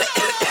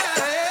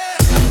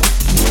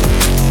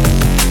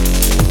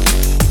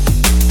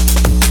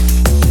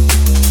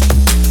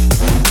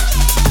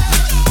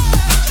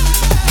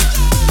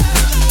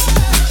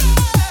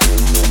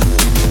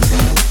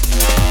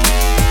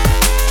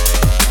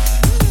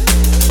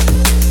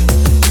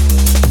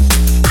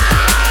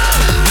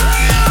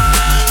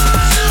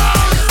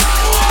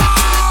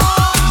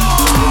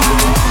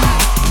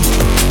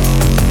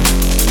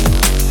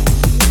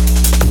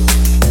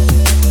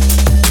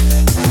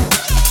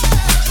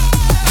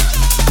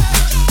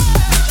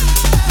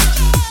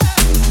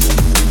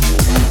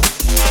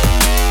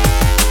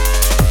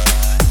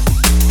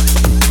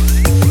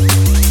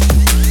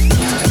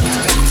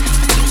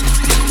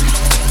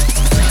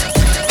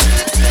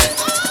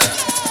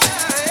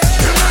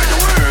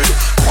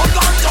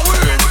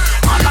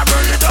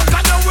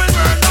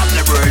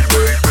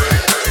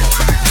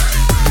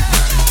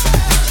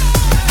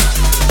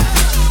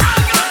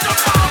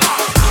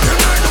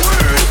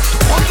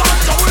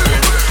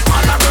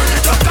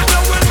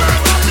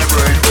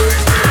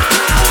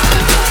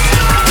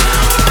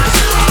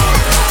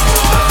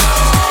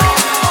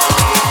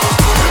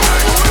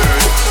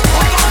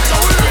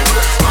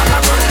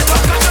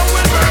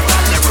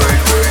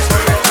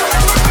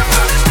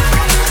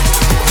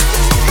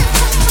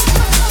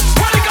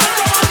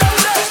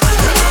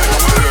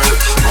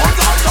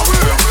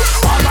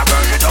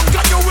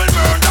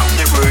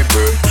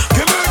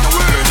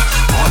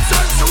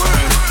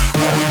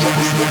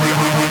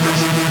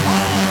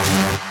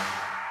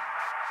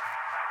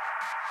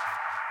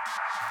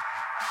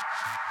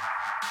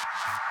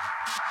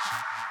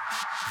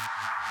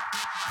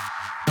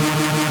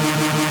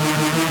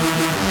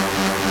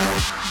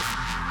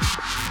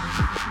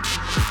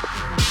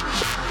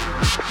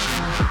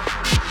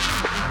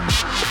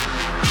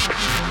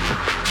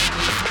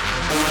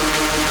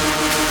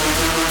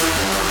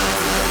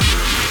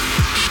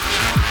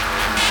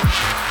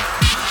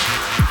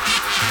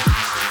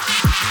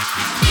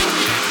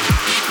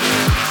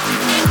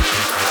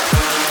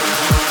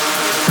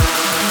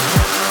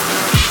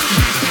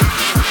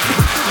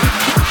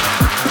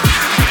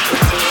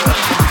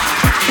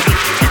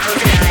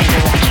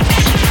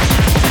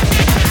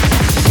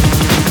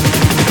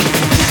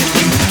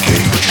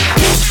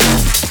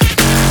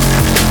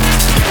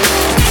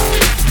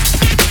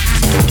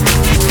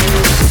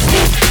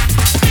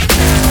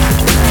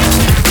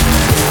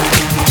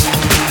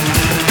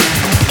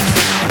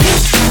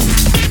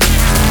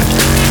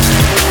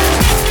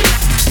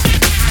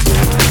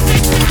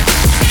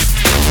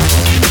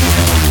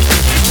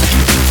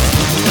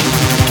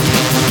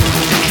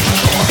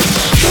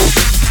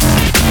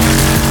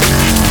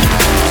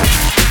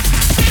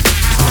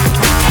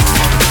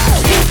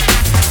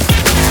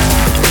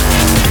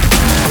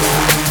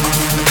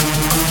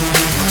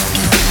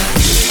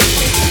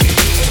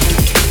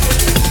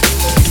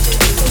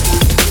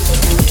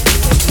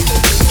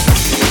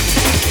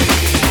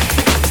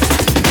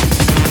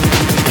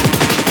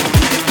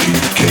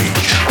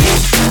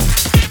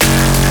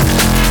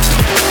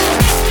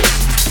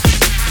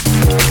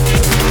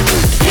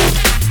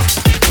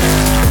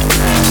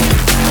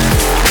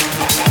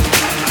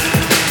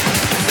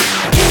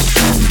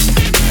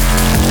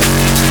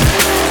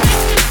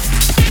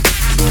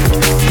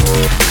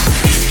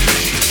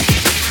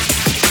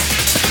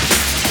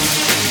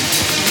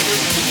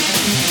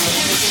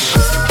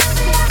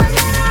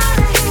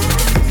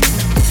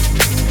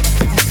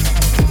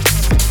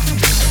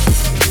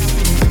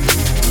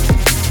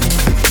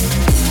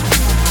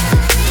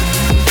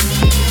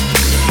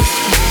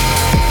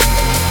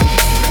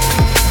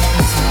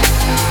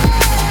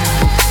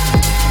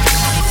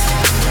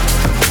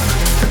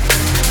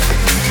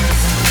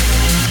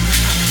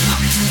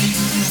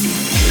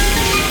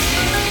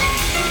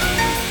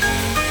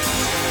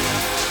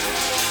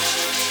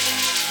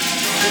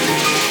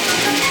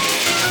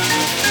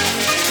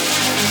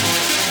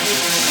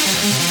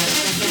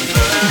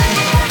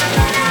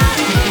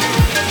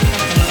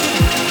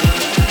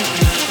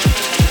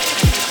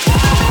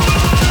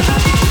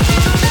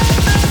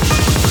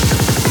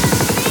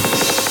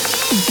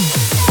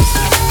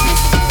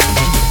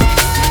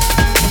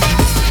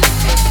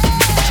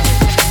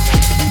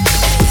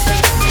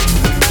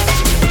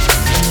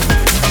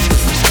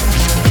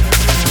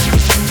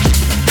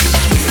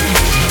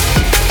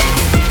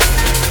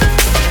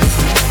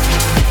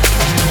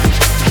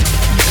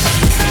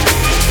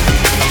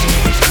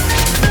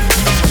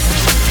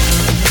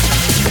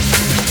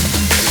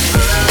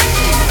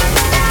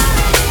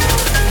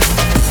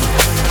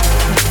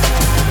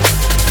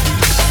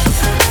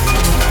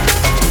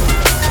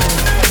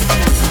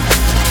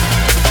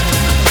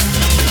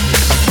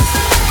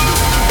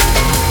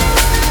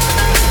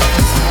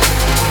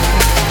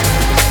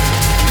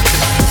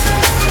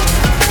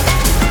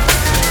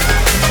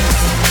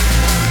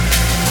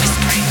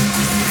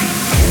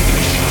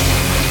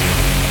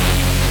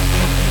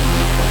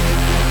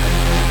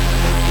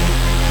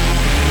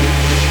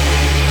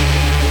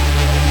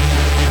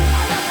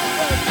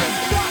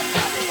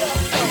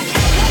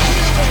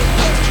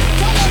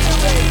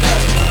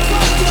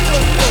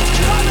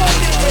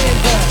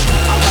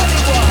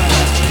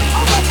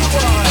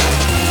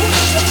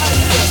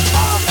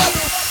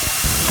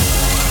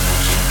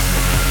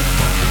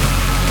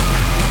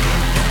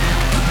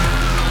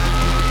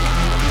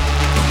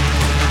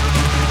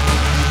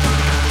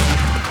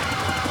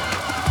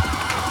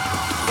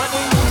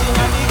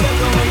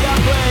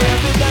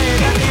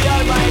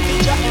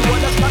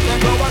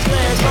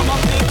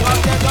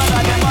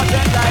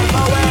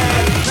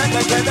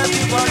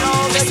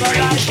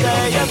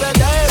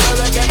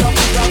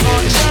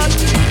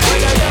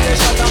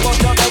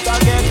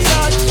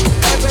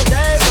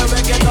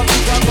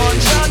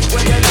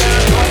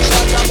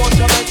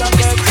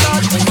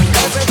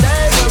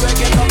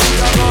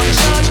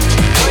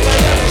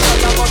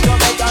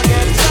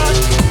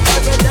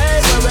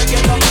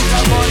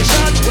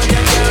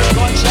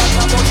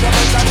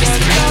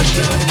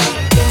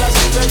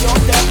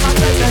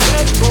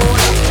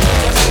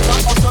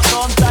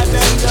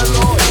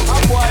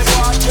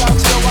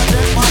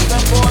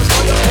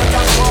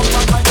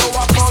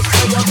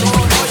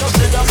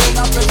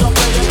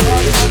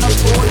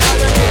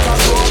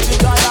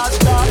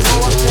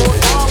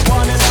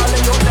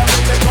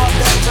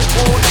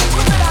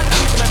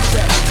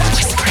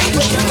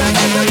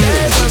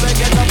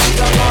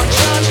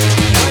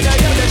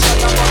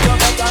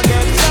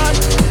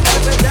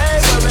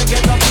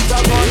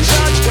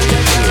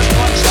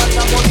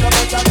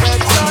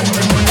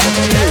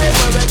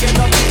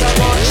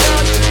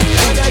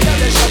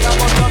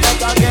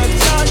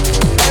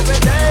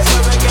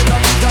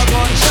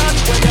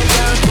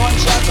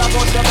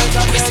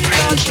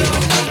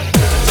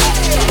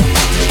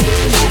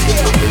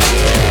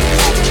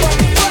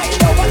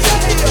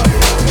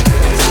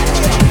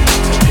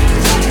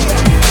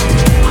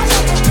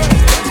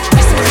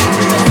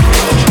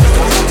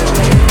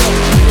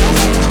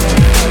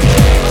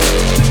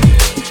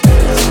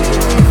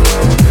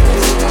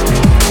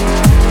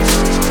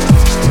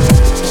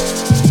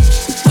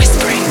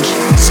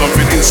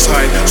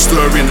 inside,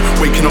 stirring.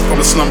 Waking up from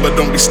a slumber,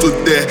 don't be stood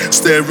there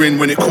staring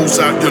when it calls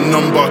out your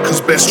number.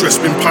 Cause best stress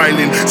been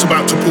piling, it's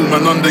about to pull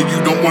man under. You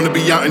don't wanna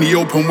be out in the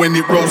open when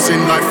it rolls in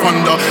like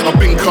thunder. I've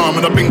been calm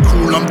and I've been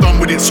cool, I'm done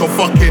with it, so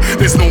fuck it.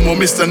 There's no more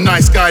Mr.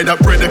 Nice Guy that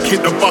bred a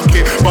kid the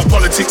bucket. But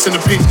politics and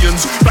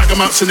opinions,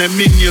 bag-a-mounts and their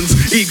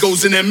minions,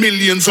 egos in their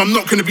millions, I'm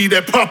not gonna be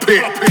their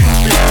puppet.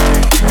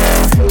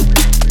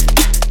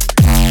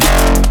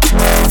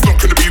 Not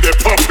gonna be their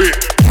puppet.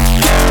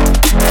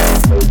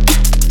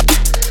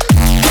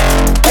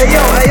 Hey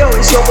yo,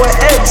 it's your boy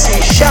MC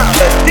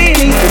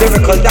Shabadini, the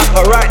lyrical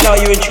dapper. Right now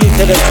you're in tune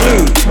to the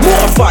Clue.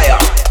 More fire.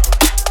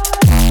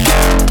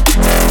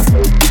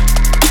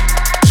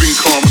 Been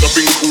calm and I've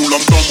been cool,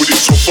 I'm done with it,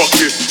 so fuck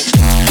it.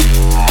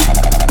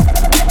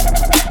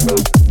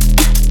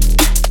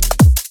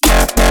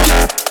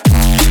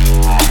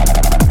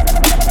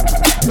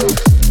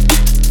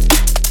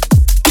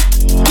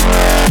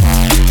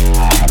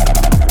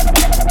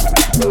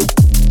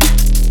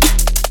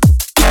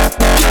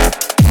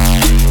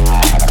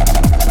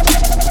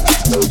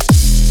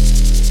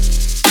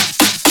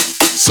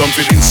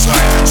 Something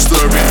inside,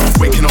 stirring.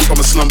 Waking up from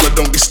a slumber,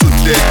 don't be stood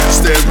there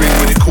staring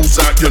when it calls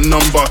out your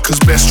number. Cause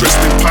best stress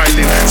been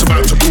piling, it's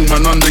about to pull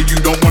man under. You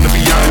don't wanna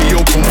be out in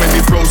the open when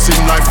it rolls in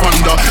like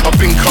thunder. I've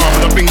been calm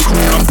and I've been cool,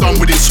 I'm done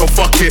with it, so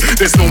fuck it.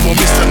 There's no more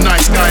Mr.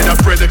 Nice Guy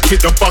that bred a kid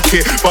the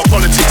bucket. But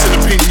politics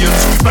and opinions,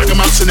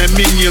 bag-a-mounts and their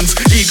minions,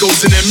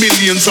 egos in their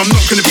millions, I'm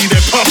not gonna be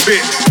their puppet.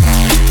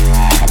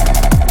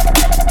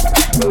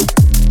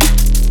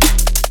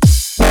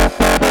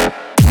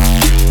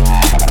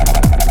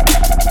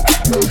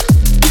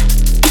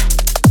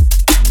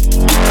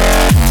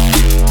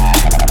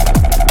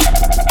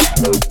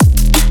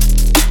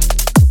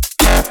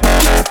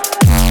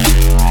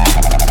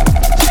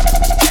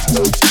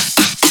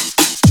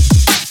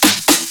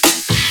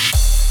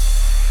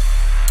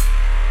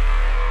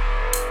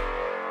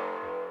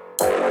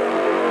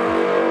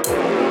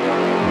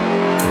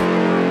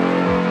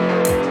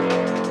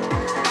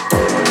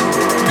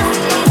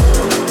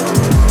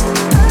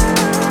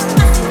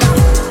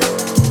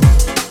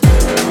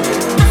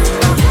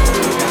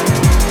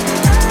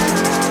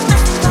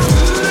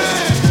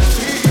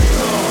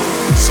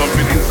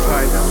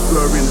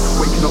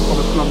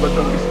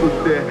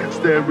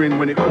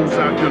 When it calls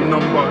out your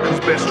number, cause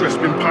best stress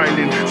been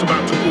piling, it's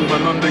about to pull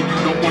man under. You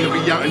don't wanna be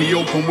out in the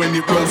open when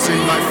it rolls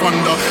in like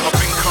thunder. I've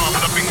been calm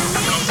and I've been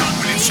cool, I'm done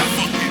with it, so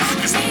fuck it.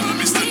 There's no more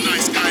Mr.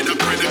 Nice Guy that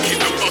bred a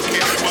kid the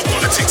bucket. But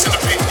politics and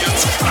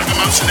opinions,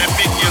 bag-a-mounts and their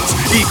minions,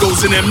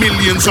 egos in their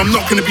millions, I'm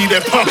not gonna be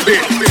their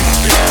puppet.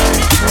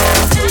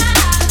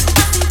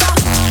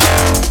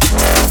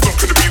 Not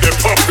gonna be their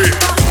puppet.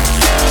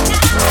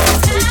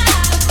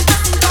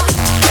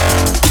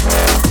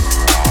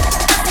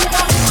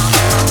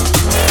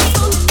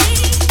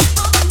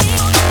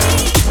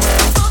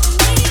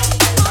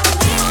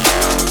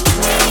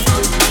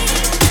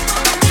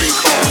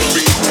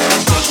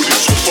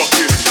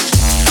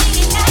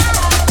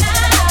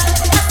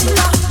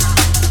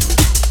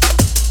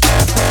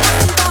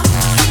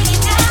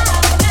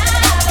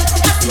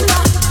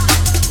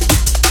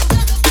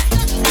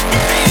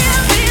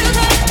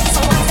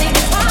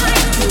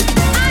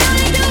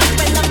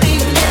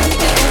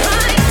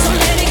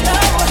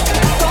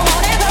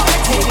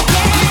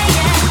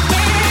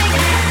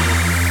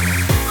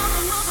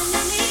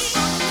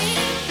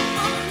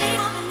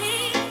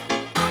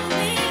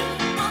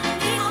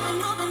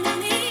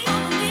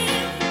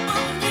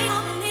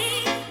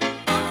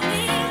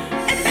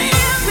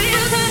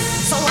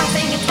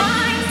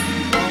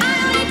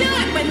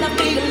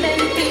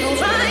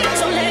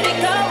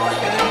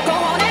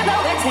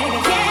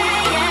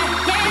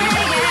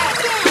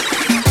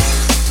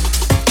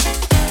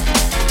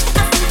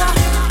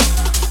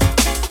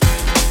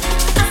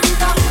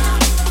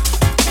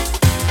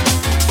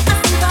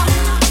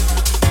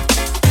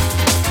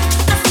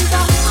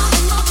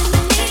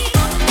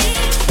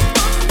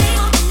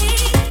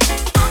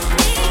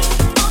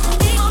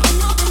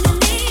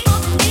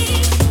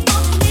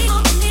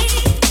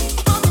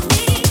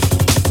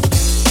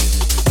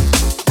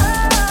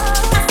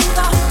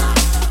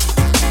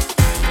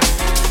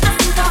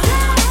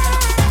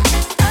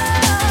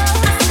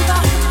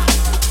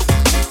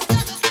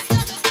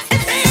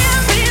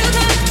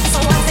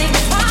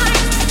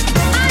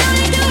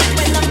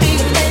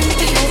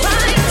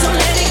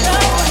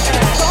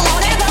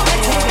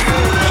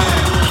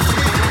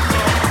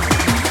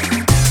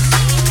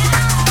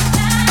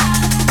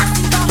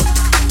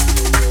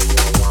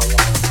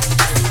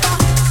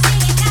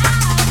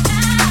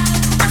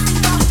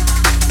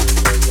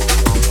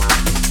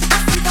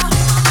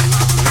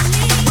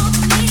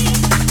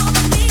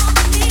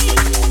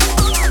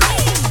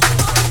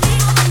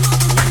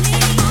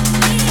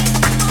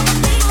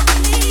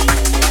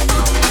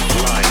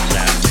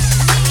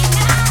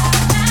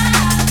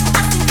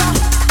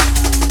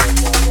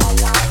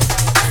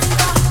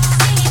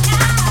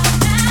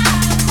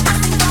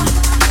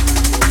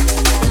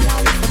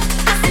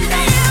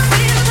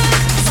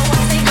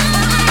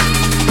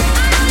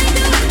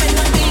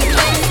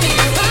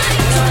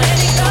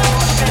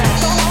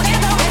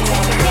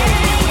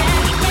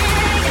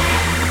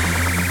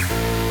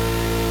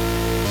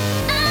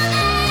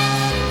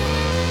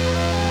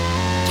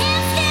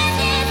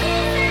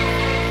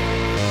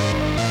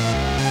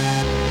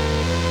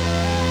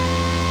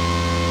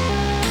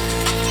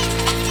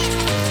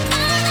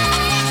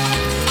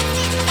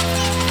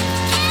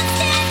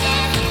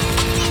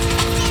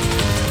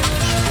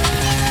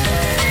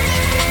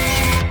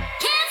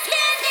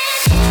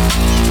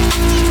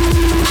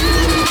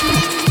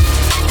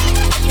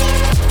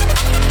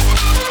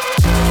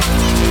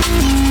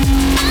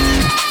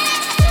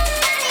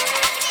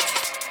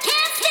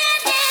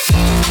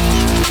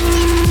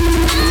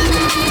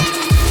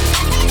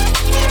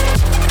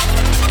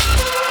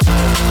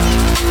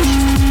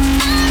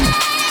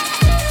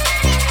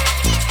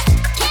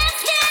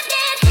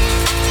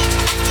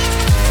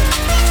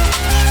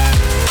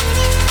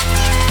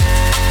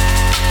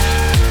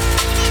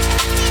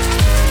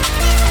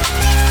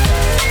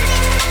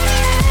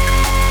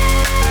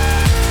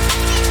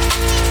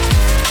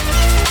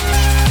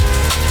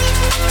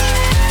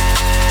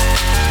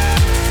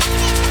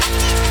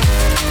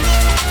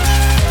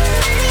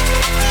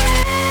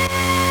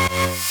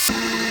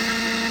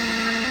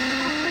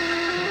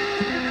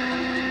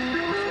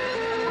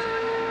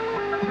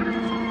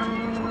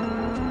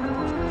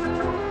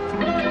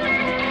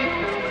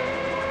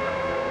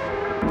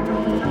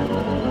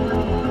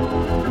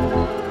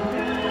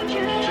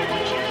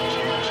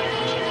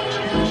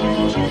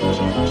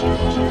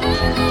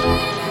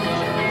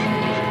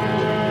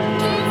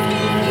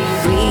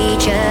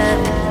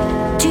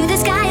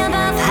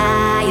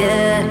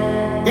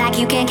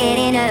 can't get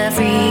enough.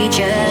 Reach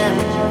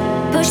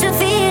up, push the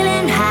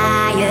feeling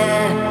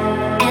higher,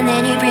 and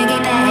then you bring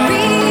it back.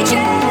 Reach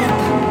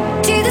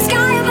up to the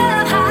sky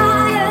above,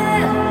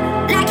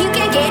 higher, like you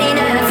can't get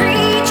enough.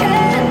 Reach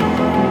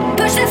up,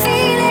 push the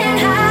feeling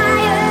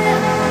higher,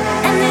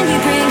 and then you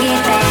bring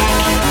it back.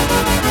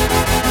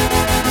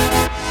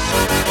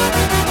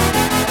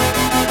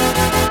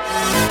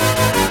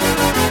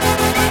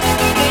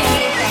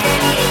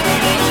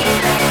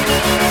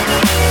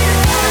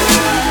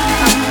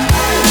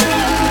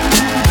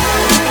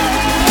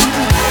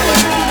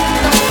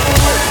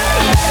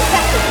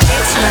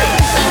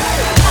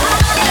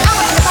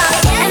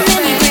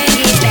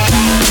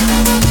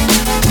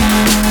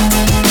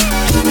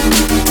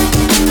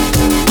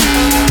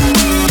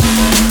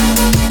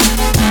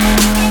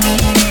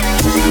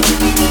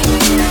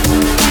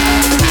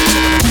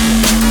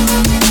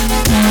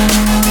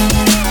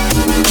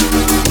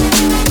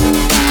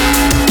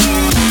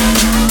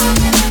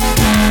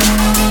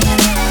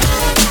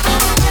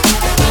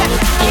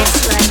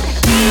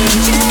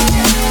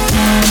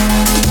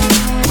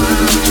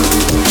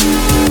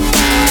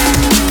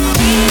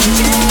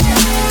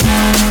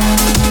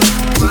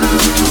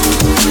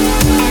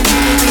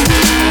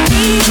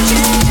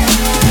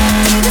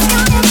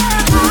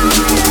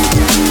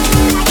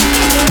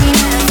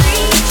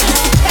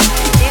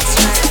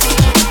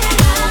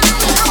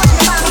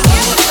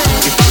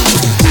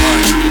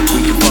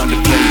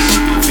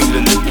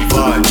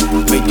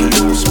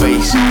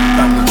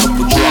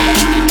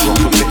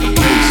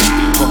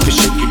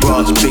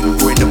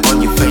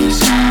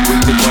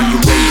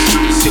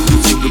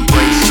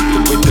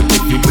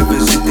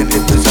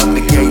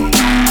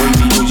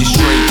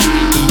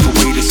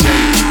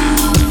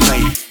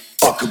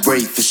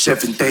 For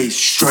 7 days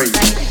straight.